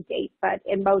beginning date, but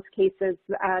in most cases,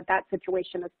 that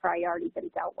situation has probably already been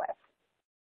dealt with.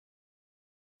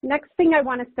 Next thing I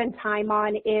want to spend time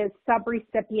on is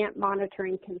subrecipient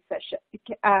monitoring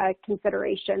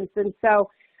considerations. And so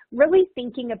really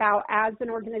thinking about, as an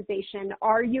organization,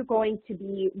 are you going to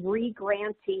be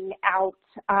re-granting out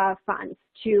funds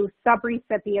to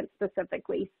subrecipients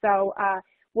specifically? So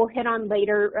we'll hit on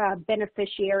later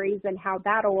beneficiaries and how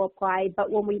that'll apply.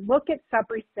 But when we look at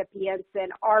subrecipients,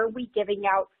 and are we giving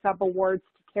out subawards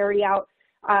to carry out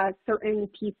certain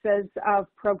pieces of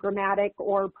programmatic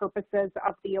or purposes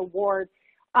of the award,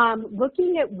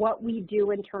 looking at what we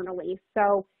do internally.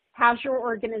 So has your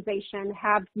organization,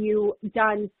 have you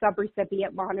done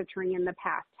subrecipient monitoring in the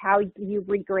past? How you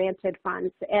re-granted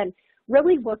funds? And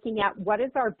really looking at what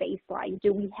is our baseline.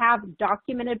 Do we have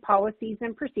documented policies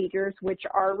and procedures, which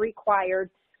are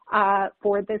required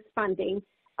for this funding,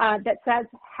 that says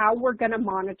how we're going to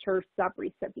monitor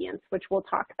subrecipients, which we'll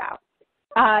talk about.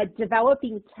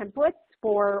 Developing templates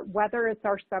for whether it's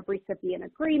our subrecipient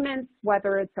agreements,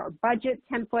 whether it's our budget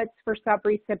templates for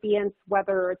subrecipients,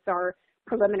 whether it's our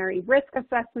preliminary risk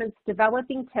assessments,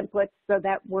 developing templates so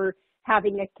that we're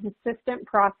having a consistent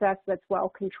process that's well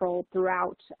controlled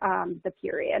throughout the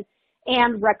period.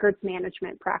 And records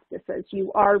management practices.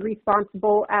 You are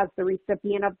responsible as the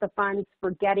recipient of the funds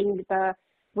for getting the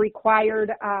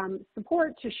required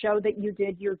support to show that you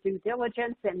did your due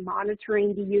diligence and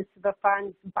monitoring the use of the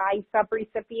funds by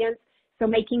subrecipients. So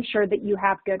making sure that you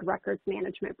have good records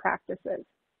management practices.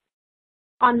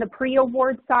 On the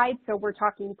pre-award side, so we're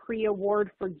talking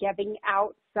pre-award for giving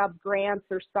out sub-grants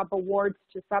or sub-awards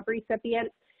to subrecipients,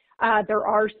 there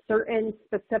are certain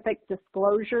specific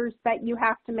disclosures that you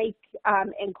have to make,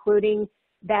 including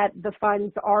that the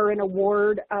funds are an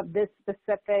award of this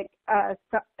specific,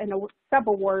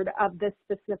 sub-award of this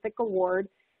specific award.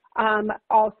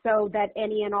 Also that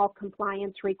any and all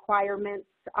compliance requirements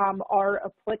are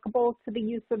applicable to the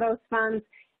use of those funds,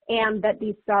 and that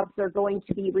these subs are going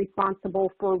to be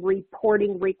responsible for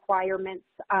reporting requirements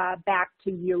back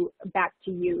to you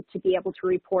to be able to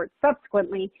report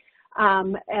subsequently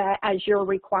as you're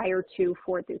required to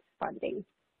for this funding.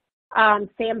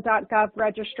 SAM.gov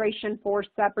registration for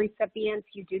subrecipients,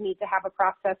 you do need to have a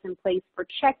process in place for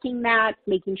checking that,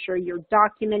 making sure you're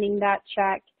documenting that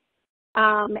check.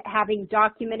 Having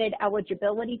documented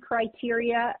eligibility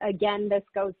criteria, again, this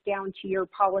goes down to your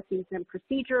policies and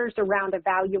procedures around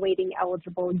evaluating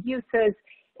eligible uses,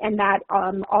 and that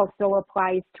also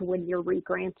applies to when you're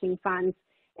re-granting funds.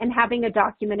 And having a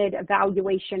documented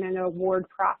evaluation and award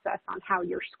process on how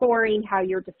you're scoring, how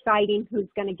you're deciding who's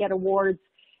going to get awards,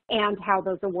 and how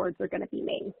those awards are going to be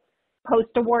made.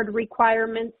 Post-award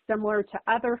requirements, similar to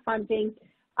other funding,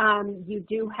 you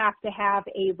do have to have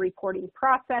a reporting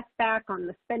process back on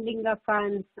the spending of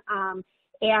funds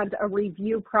and a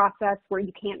review process where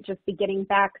you can't just be getting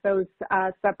back those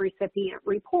subrecipient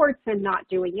reports and not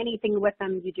doing anything with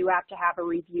them. You do have to have a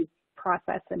review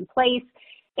process in place,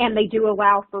 and they do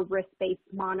allow for risk-based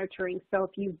monitoring. So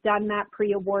if you've done that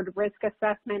pre-award risk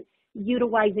assessment,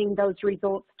 utilizing those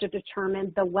results to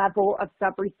determine the level of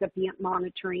subrecipient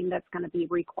monitoring that's going to be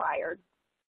required.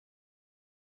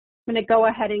 I'm going to go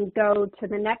ahead and go to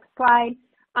the next slide.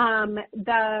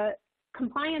 The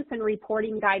compliance and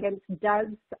reporting guidance does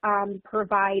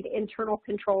provide internal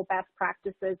control best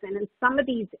practices, and in some of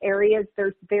these areas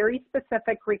there's very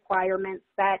specific requirements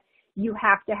that you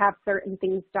have to have certain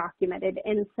things documented.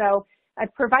 And so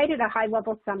I've provided a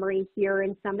high-level summary here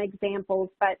and some examples,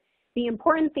 but the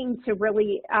important thing to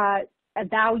really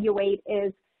evaluate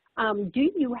is, do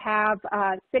you have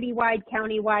citywide,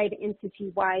 countywide,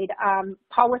 entity-wide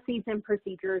policies and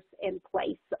procedures in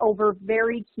place over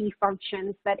very key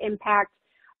functions that impact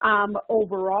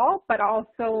overall, but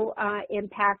also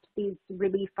impact these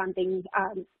relief funding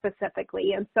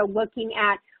specifically? And so looking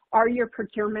at, are your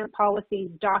procurement policies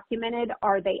documented?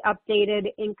 Are they updated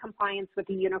in compliance with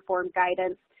the uniform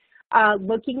guidance?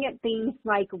 looking at things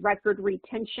like record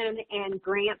retention and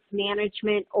grants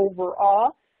management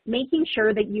overall, making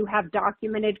sure that you have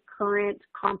documented current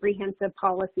comprehensive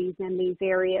policies in these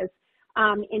areas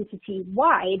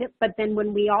entity-wide. But then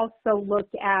when we also look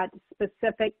at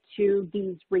specific to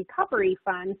these recovery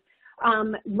funds,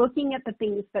 looking at the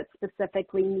things that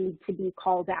specifically need to be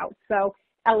called out. So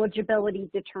eligibility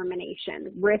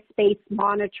determination, risk-based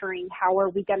monitoring, how are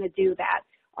we going to do that?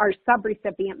 Our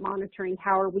subrecipient monitoring,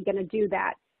 how are we going to do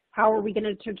that? How are we going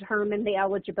to determine the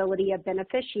eligibility of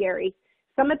beneficiaries?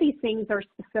 Some of these things are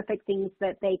specific things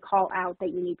that they call out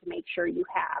that you need to make sure you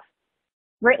have.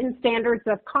 Written standards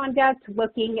of conduct,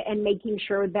 looking and making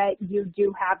sure that you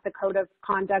do have the code of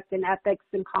conduct and ethics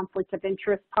and conflict of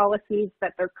interest policies,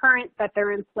 that they're current, that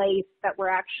they're in place, that we're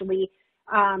actually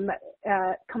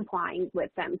complying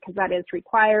with them, because that is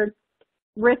required.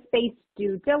 Risk-based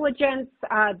due diligence,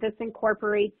 this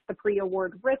incorporates the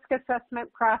pre-award risk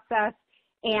assessment process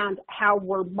and how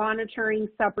we're monitoring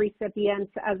subrecipients,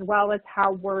 as well as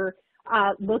how we're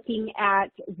looking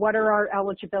at what are our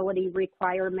eligibility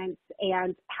requirements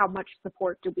and how much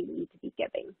support do we need to be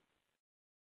giving.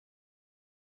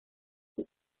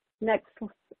 Next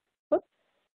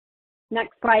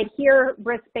slide here,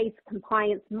 risk-based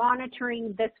compliance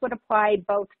monitoring. This would apply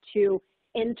both to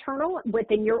internal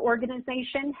within your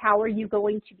organization. How are you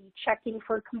going to be checking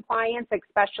for compliance,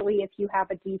 especially if you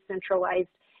have a decentralized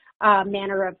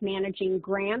manner of managing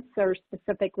grants or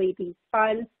specifically these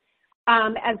funds,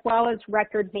 as well as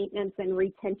record maintenance and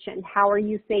retention. How are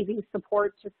you saving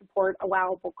support to support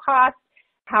allowable costs?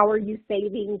 How are you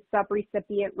saving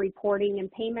subrecipient reporting and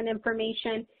payment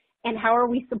information? And how are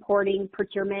we supporting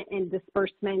procurement and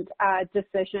disbursement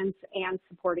decisions and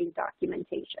supporting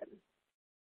documentation?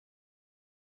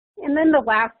 And then the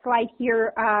last slide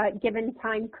here, given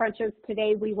time crunches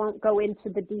today, we won't go into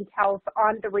the details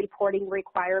on the reporting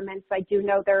requirements. I do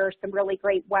know there are some really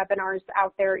great webinars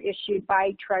out there issued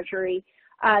by Treasury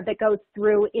that goes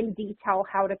through in detail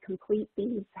how to complete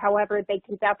these. However, they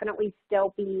can definitely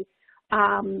still be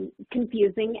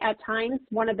confusing at times.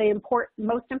 One of the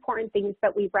most important things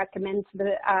that we recommend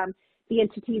to the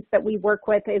entities that we work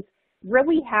with is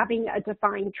really having a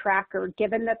defined tracker,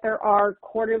 given that there are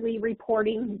quarterly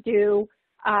reporting due,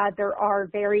 there are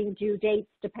varying due dates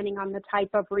depending on the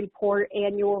type of report,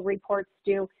 annual reports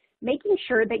due, making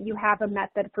sure that you have a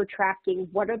method for tracking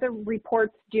what are the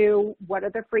reports due, what are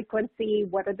the frequency,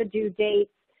 what are the due dates,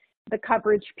 the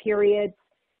coverage periods,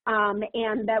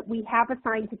 and that we have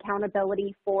assigned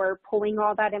accountability for pulling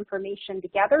all that information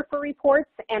together for reports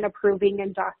and approving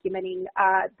and documenting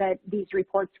that these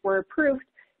reports were approved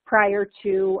prior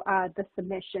to the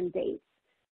submission dates.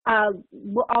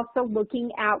 We're also looking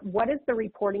at what is the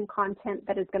reporting content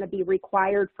that is going to be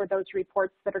required for those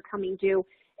reports that are coming due,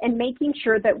 and making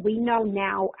sure that we know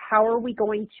now how are we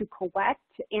going to collect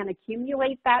and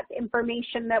accumulate that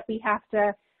information that we have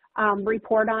to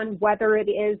report on, whether it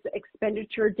is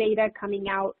expenditure data coming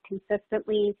out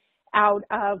consistently out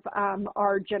of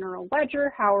our general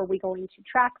ledger, how are we going to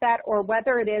track that, or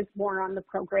whether it is more on the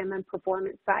program and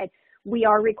performance side. We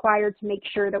are required to make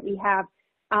sure that we have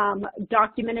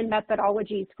documented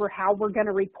methodologies for how we're going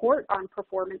to report on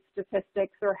performance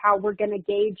statistics or how we're going to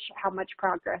gauge how much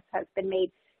progress has been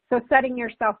made. So setting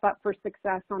yourself up for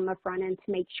success on the front end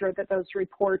to make sure that those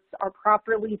reports are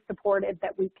properly supported,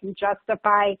 that we can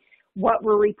justify what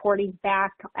we're reporting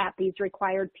back at these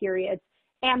required periods,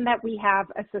 and that we have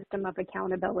a system of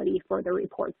accountability for the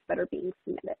reports that are being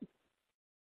submitted.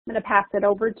 I'm going to pass it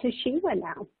over to Sheila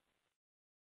now.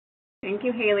 Thank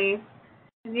you, Halie.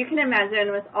 As you can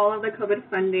imagine, with all of the COVID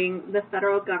funding, the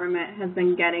federal government has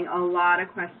been getting a lot of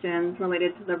questions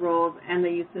related to the roles and the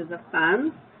uses of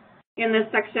funds. In this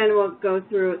section, we'll go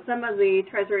through some of the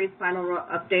Treasury's final rule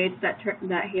updates that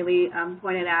Halie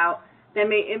pointed out that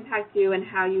may impact you and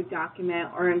how you document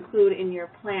or include in your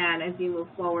plan as you move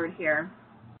forward here.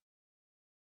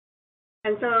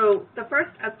 And so the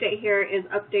first update here is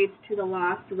updates to the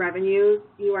lost revenues.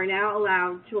 You are now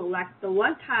allowed to elect the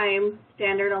one-time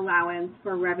standard allowance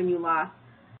for revenue loss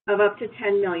of up to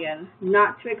 $10 million,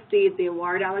 not to exceed the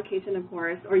award allocation, of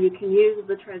course, or you can use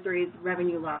the Treasury's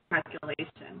revenue loss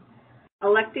calculation.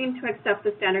 Electing to accept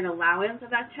the standard allowance of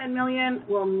that $10 million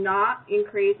will not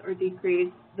increase or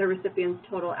decrease the recipient's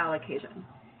total allocation.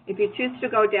 If you choose to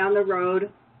go down the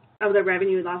road of the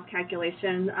revenue loss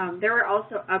calculation, there were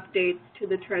also updates to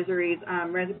the Treasury's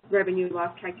revenue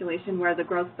loss calculation where the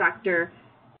growth factor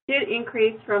did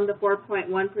increase from the 4.1%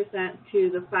 to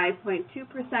the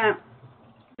 5.2%.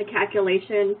 The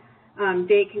calculation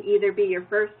date can either be your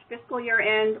first fiscal year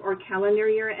end or calendar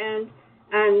year end.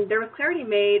 And there was clarity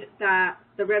made that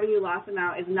the revenue loss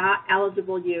amount is not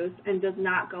eligible use and does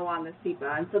not go on the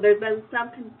SEPA. And so there's been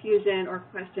some confusion or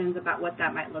questions about what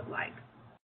that might look like.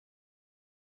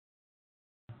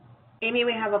 Amy,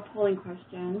 we have a polling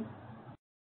question.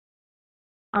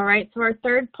 All right, so our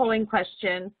third polling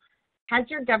question, has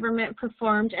your government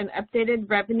performed an updated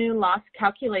revenue loss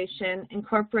calculation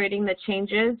incorporating the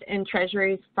changes in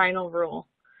Treasury's final rule?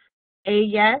 A,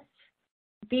 yes.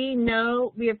 B,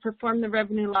 no, we have performed the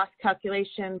revenue loss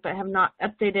calculation but have not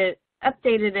updated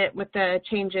it with the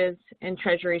changes in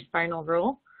Treasury's final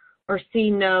rule. Or C,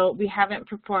 no, we haven't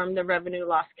performed the revenue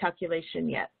loss calculation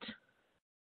yet.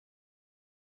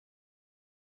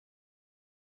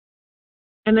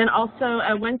 And then also,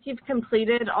 once you've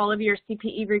completed all of your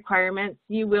CPE requirements,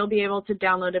 you will be able to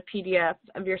download a PDF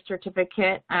of your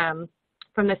certificate from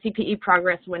the CPE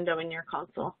progress window in your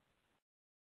console.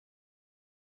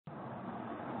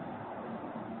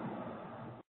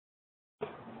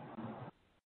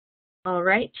 All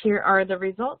right, here are the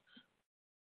results.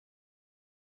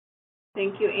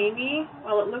 Thank you, Amy.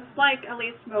 Well, it looks like at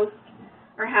least most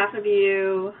or half of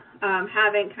you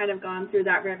haven't kind of gone through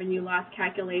that revenue loss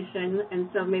calculation, and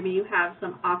so maybe you have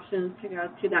some options to go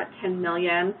to that 10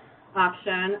 million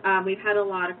option. We've had a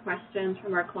lot of questions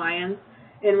from our clients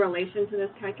in relation to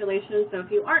this calculation, so if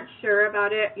you aren't sure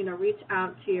about it, reach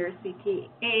out to your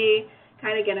CPA,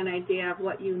 kind of get an idea of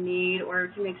what you need, or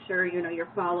to make sure you're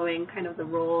following kind of the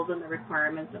rules and the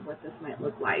requirements of what this might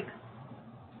look like.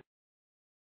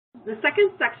 The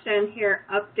second section here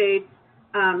updates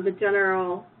the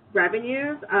general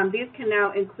revenues. These can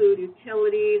now include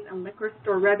utilities and liquor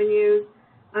store revenues.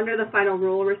 Under the final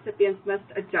rule, recipients must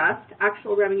adjust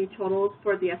actual revenue totals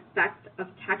for the effect of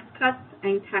tax cuts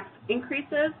and tax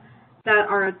increases that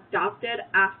are adopted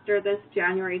after this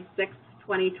January 6,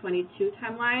 2022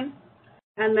 timeline.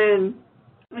 And then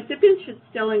recipients should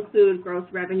still include gross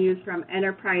revenues from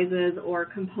enterprises or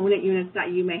component units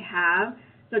that you may have.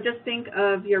 So just think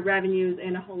of your revenues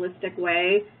in a holistic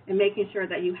way and making sure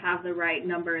that you have the right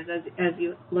numbers as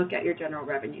you look at your general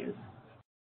revenues.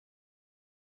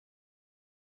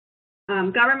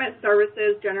 Government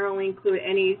services generally include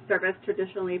any service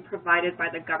traditionally provided by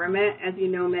the government. As you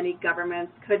know, many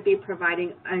governments could be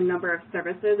providing a number of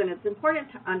services, and it's important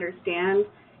to understand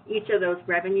each of those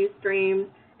revenue streams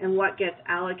and what gets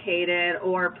allocated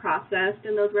or processed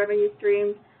in those revenue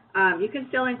streams. You can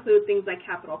still include things like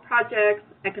capital projects,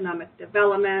 economic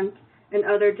development, and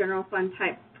other general fund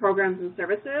type programs and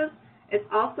services. It's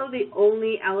also the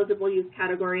only eligible use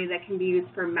category that can be used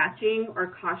for matching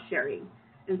or cost sharing.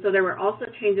 And so there were also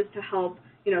changes to help,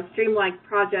 streamline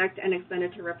project and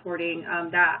expenditure reporting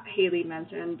that Halie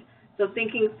mentioned. So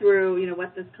thinking through,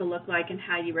 what this could look like and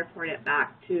how you report it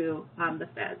back to the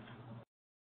feds.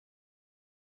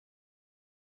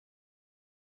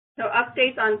 So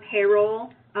updates on payroll.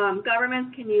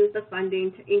 Governments can use the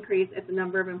funding to increase its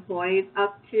number of employees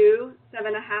up to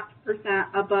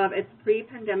 7.5% above its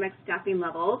pre-pandemic staffing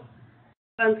levels.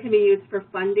 Funds can be used for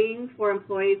funding for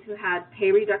employees who had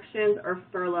pay reductions or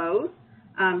furloughs,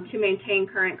 to maintain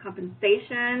current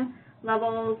compensation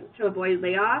levels, to avoid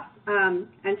layoffs,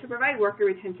 and to provide worker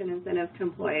retention incentives to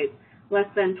employees less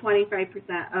than 25%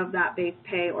 of that base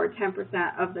pay or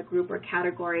 10% of the group or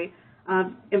category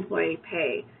of employee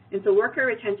pay. And so worker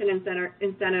retention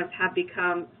incentives have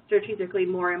become strategically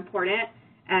more important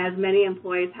as many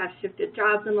employees have shifted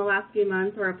jobs in the last few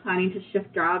months or are planning to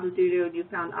shift jobs due to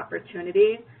newfound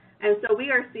opportunities. And so we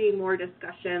are seeing more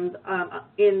discussions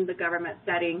in the government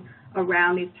setting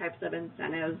around these types of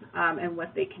incentives and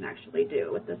what they can actually do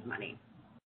with this money.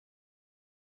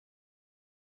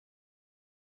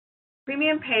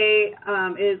 Premium pay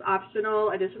is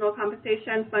optional additional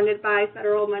compensation funded by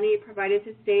federal money provided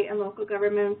to state and local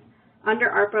governments under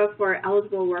ARPA for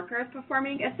eligible workers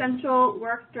performing essential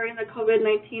work during the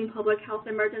COVID-19 public health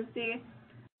emergency.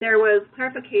 There was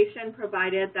clarification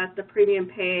provided that the premium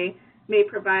pay may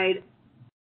provide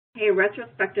pay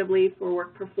retrospectively for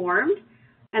work performed,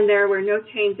 and there were no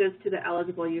changes to the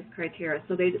eligible use criteria.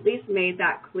 So they at least made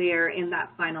that clear in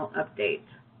that final update.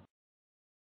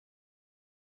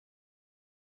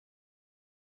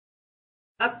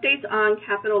 Updates on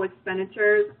capital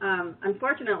expenditures.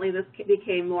 Unfortunately, this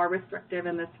became more restrictive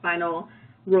in this final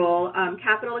rule.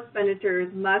 Capital expenditures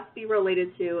must be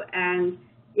related to and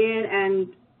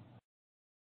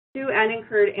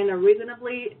incurred in a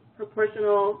reasonably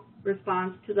proportional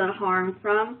response to the harm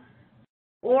from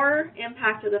or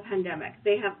impact of the pandemic.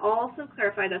 They have also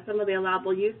clarified that some of the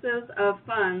allowable uses of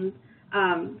funds,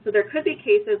 so there could be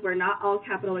cases where not all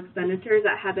capital expenditures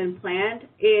that have been planned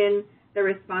in the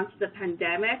response to the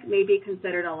pandemic may be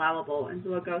considered allowable, and so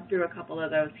we'll go through a couple of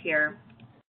those here.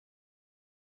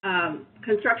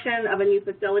 Construction of a new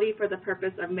facility for the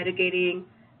purpose of mitigating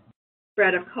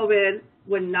spread of COVID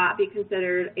would not be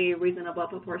considered a reasonable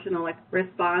proportional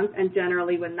response and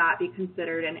generally would not be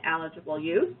considered an eligible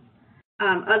use.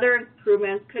 Other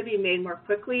improvements could be made more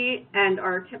quickly and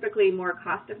are typically more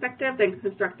cost-effective than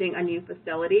constructing a new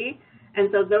facility. And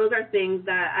so those are things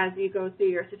that as you go through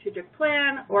your strategic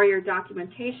plan or your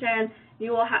documentation,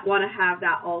 you will want to have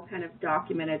that all kind of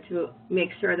documented to make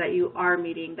sure that you are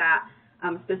meeting that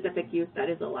specific use that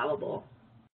is allowable.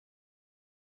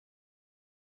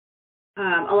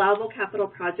 Allowable capital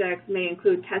projects may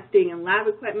include testing and lab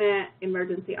equipment,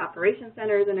 emergency operation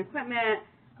centers and equipment,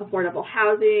 affordable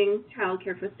housing, child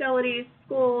care facilities,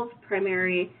 schools,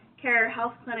 primary care,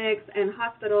 health clinics and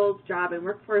hospitals, job and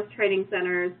workforce training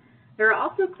centers. There is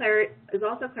also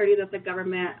clarity that the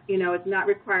government, is not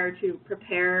required to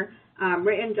prepare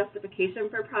written justification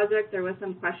for projects. There was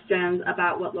some questions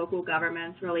about what local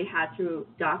governments really had to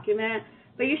document,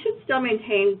 but you should still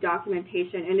maintain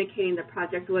documentation indicating the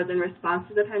project was in response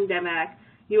to the pandemic.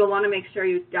 You will want to make sure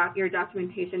your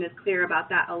documentation is clear about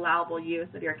that allowable use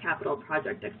of your capital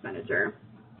project expenditure.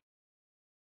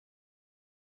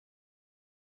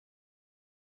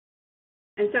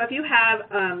 And so if you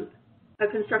have a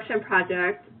construction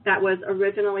project that was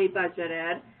originally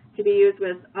budgeted to be used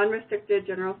with unrestricted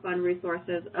general fund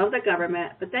resources of the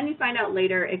government, but then you find out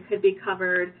later it could be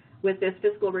covered with this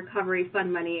fiscal recovery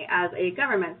fund money as a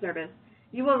government service,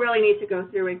 you will really need to go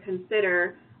through and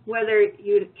consider whether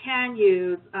you can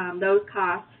use those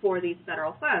costs for these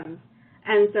federal funds.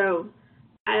 And so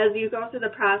as you go through the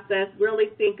process, really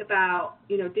think about,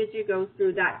 did you go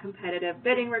through that competitive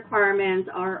bidding requirements?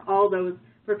 Are all those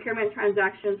procurement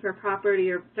transactions for property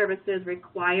or services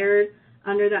required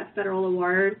under that federal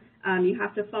award? You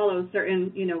have to follow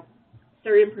certain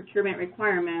procurement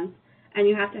requirements, and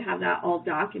you have to have that all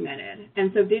documented.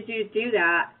 And so did you do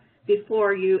that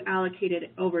before you allocated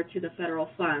it over to the federal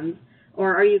funds,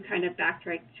 or are you kind of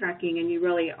backtracking and you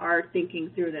really are thinking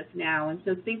through this now? And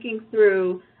so thinking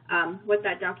through what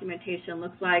that documentation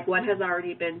looks like, what has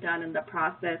already been done in the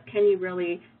process, can you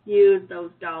really use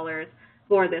those dollars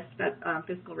for this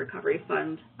fiscal recovery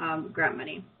fund grant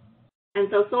money? And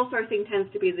so sole sourcing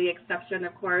tends to be the exception,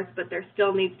 of course, but there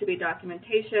still needs to be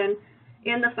documentation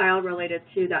in the file related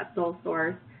to that sole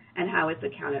source and how it's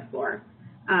accounted for.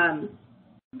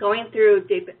 Going through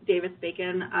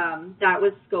Davis-Bacon, that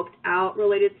was scoped out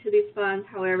related to these funds.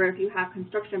 However, if you have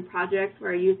construction projects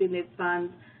where you're using these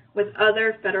funds with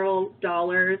other federal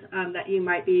dollars that you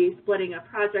might be splitting a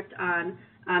project on,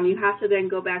 you have to then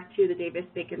go back to the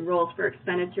Davis-Bacon rules for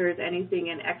expenditures. Anything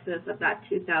in excess of that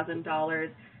 $2,000,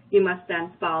 you must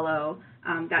then follow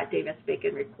that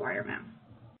Davis-Bacon requirement.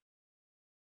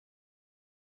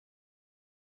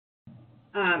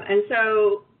 And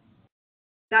so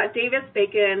that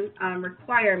Davis-Bacon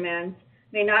requirement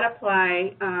may not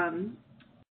apply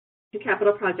to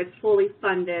capital projects fully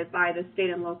funded by the state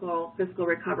and local fiscal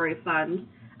recovery fund.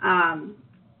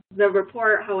 The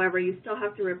report, however, you still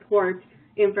have to report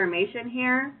information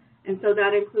here, and so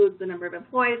that includes the number of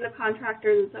employees of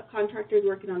contractors and subcontractors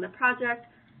working on the project,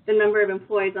 the number of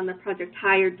employees on the project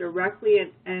hired directly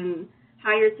and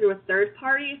hired through a third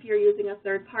party if you're using a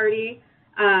third party,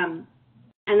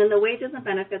 and then the wages and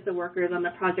benefits of workers on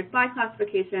the project by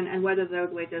classification and whether those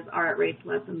wages are at rates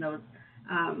less than those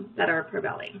that are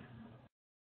prevailing.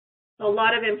 So a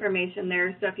lot of information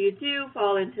there. So if you do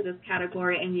fall into this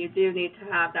category and you do need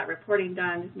to have that reporting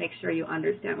done, just make sure you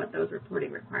understand what those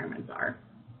reporting requirements are.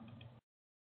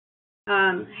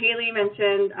 Halie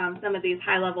mentioned some of these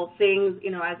high-level things,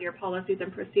 as your policies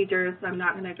and procedures, so I'm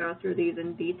not going to go through these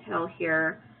in detail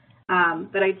here.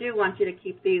 But I do want you to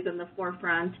keep these in the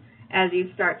forefront as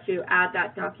you start to add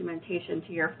that documentation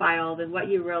to your files and what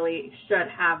you really should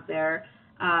have there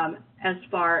as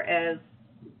far as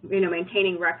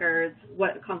maintaining records,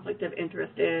 what conflict of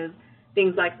interest is,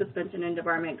 things like suspension and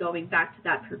debarment, going back to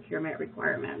that procurement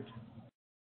requirement.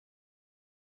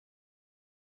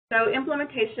 So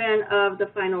implementation of the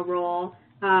final rule,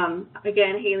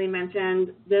 again, Halie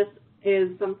mentioned this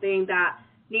is something that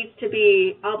needs to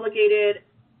be obligated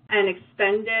and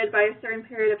expended by a certain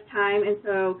period of time. And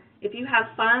so if you have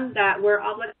funds that were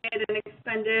obligated and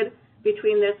expended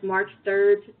between this March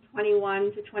 3rd to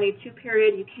 21 to 22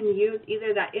 period, you can use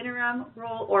either that interim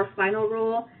rule or final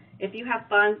rule. If you have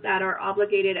funds that are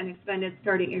obligated and expended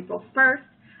starting April 1st,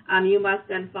 you must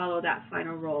then follow that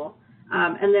final rule.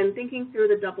 And then thinking through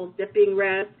the double dipping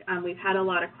risk, we've had a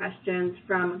lot of questions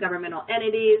from governmental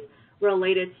entities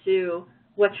related to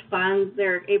which funds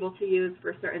they're able to use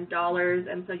for certain dollars,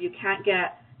 and so you can't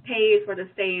get paid for the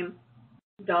same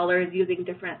dollars using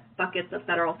different buckets of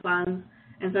federal funds.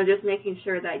 And so just making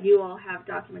sure that you all have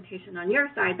documentation on your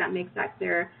side that makes that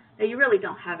clear, that you really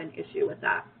don't have an issue with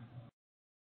that.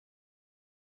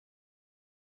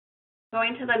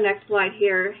 Going to the next slide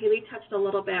here, Halie touched a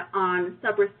little bit on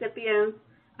subrecipients.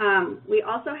 We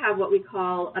also have what we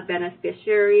call a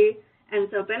beneficiary. And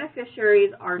so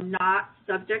beneficiaries are not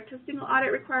subject to single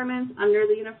audit requirements under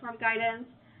the uniform guidance.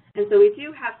 And so we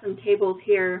do have some tables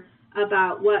here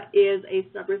about what is a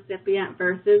subrecipient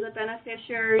versus a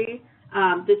beneficiary.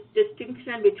 This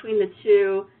distinction between the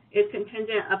two is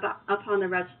contingent upon the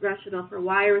rationale for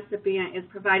why a recipient is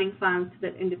providing funds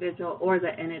to the individual or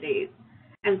the entities.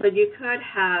 And so you could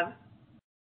have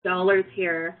dollars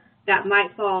here that might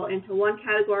fall into one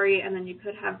category, and then you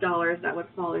could have dollars that would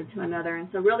fall into another. And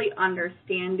so really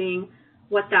understanding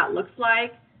what that looks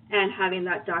like and having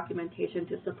that documentation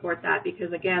to support that,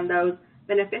 because again, those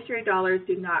beneficiary dollars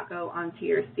do not go onto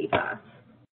your SEPA.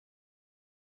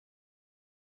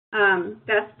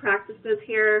 Best practices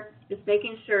here, just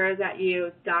making sure that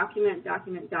you document.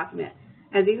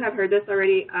 As you have heard this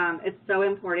already, it's so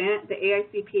important. The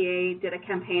AICPA did a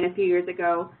campaign a few years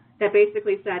ago that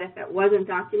basically said if it wasn't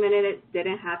documented, it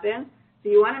didn't happen. So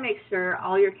you want to make sure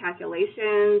all your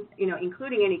calculations,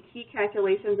 including any key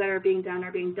calculations that are being done,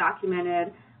 are being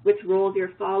documented, which rules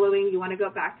you're following. You want to go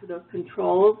back to those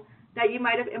controls that you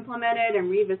might have implemented and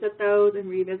revisit those and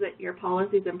revisit your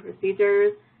policies and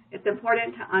procedures. It's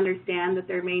important to understand that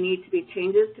there may need to be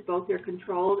changes to both your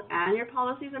controls and your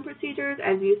policies and procedures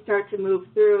as you start to move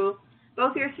through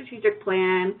both your strategic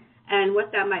plan and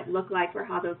what that might look like for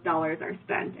how those dollars are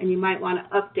spent. And you might want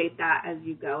to update that as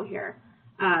you go here.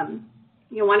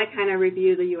 You'll want to kind of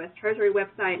review the U.S. Treasury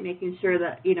website, making sure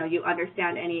that you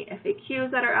understand any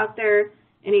FAQs that are out there,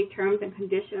 any terms and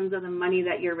conditions of the money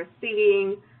that you're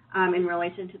receiving in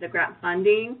relation to the grant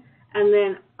funding. And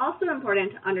then also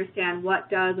important to understand what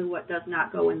does and what does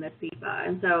not go in the SEPA.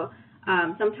 And so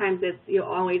sometimes you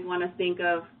always want to think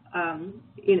of,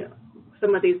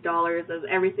 some of these dollars as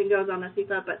everything goes on the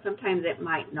SEPA, but sometimes it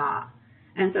might not.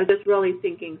 And so just really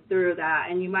thinking through that.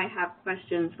 And you might have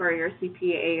questions for your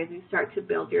CPA as you start to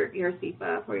build your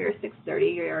SEPA for your 630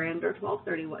 year-end or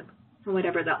 1231, or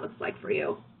whatever that looks like for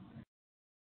you.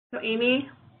 So Amy,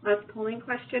 last polling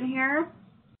question here.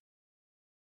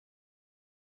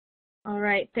 All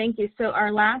right, thank you. So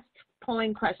our last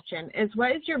polling question is,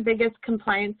 what is your biggest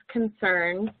compliance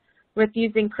concern with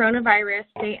using coronavirus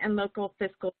state and local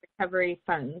fiscal recovery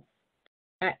funds?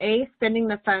 A, spending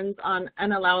the funds on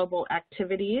unallowable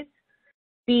activities.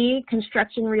 B,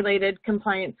 construction-related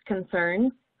compliance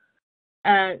concerns.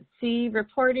 C,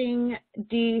 reporting.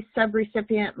 D,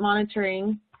 subrecipient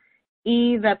monitoring.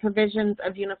 E, the provisions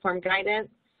of uniform guidance.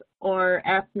 Or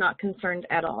F, not concerned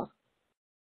at all.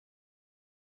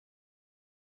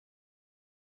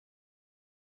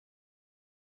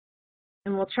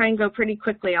 And we'll try and go pretty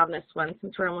quickly on this one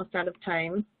since we're almost out of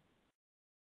time.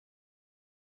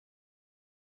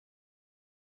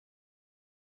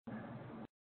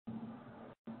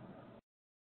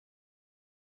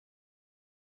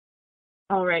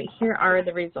 All right, here are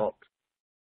the results.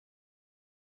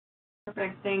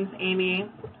 Perfect, thanks, Amy.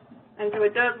 And so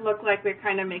it does look like we're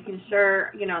kind of making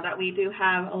sure, that we do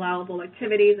have allowable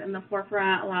activities in the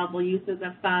forefront, allowable uses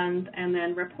of funds, and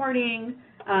then reporting.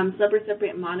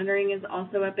 Subrecipient monitoring is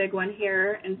also a big one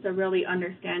here, and so really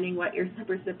understanding what your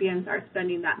subrecipients are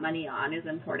spending that money on is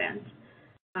important.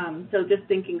 So just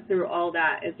thinking through all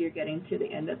that as you're getting to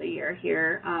the end of the year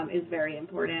here is very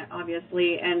important,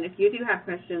 obviously. And if you do have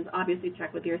questions, obviously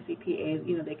check with your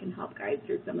CPAs. They can help guide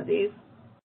through some of these.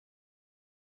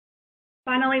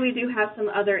 Finally, we do have some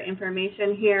other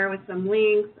information here with some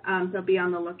links, so be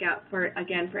on the lookout for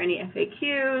any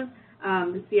FAQs,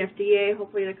 the CFDA,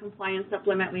 hopefully the compliance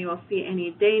supplement we will see any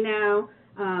day now,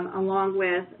 along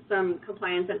with some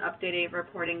compliance and updated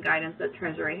reporting guidance that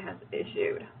Treasury has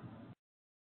issued.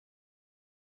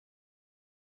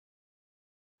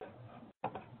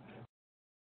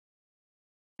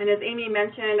 And as Amy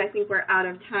mentioned, I think we're out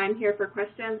of time here for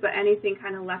questions, but anything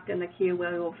kind of left in the queue, we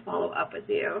will follow up with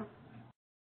you.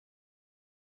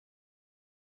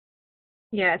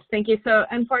 Yes, thank you. So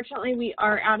unfortunately, we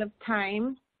are out of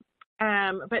time,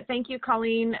 but thank you,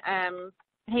 Colleen,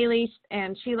 Halie,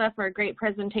 and Sheila for a great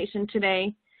presentation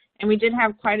today. And we did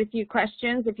have quite a few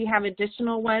questions. If you have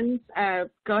additional ones,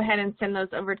 go ahead and send those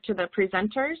over to the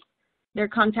presenters. Their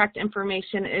contact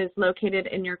information is located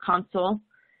in your console.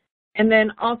 And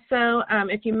then also,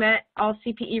 if you met all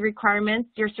CPE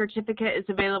requirements, your certificate is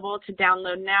available to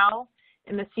download now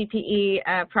in the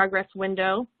CPE progress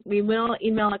window. We will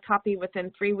email a copy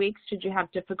within 3 weeks should you have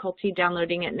difficulty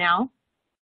downloading it now.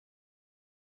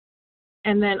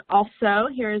 And then also,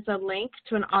 here is a link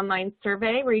to an online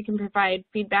survey where you can provide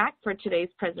feedback for today's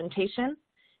presentation.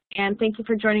 And thank you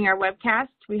for joining our webcast.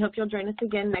 We hope you'll join us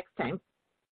again next time.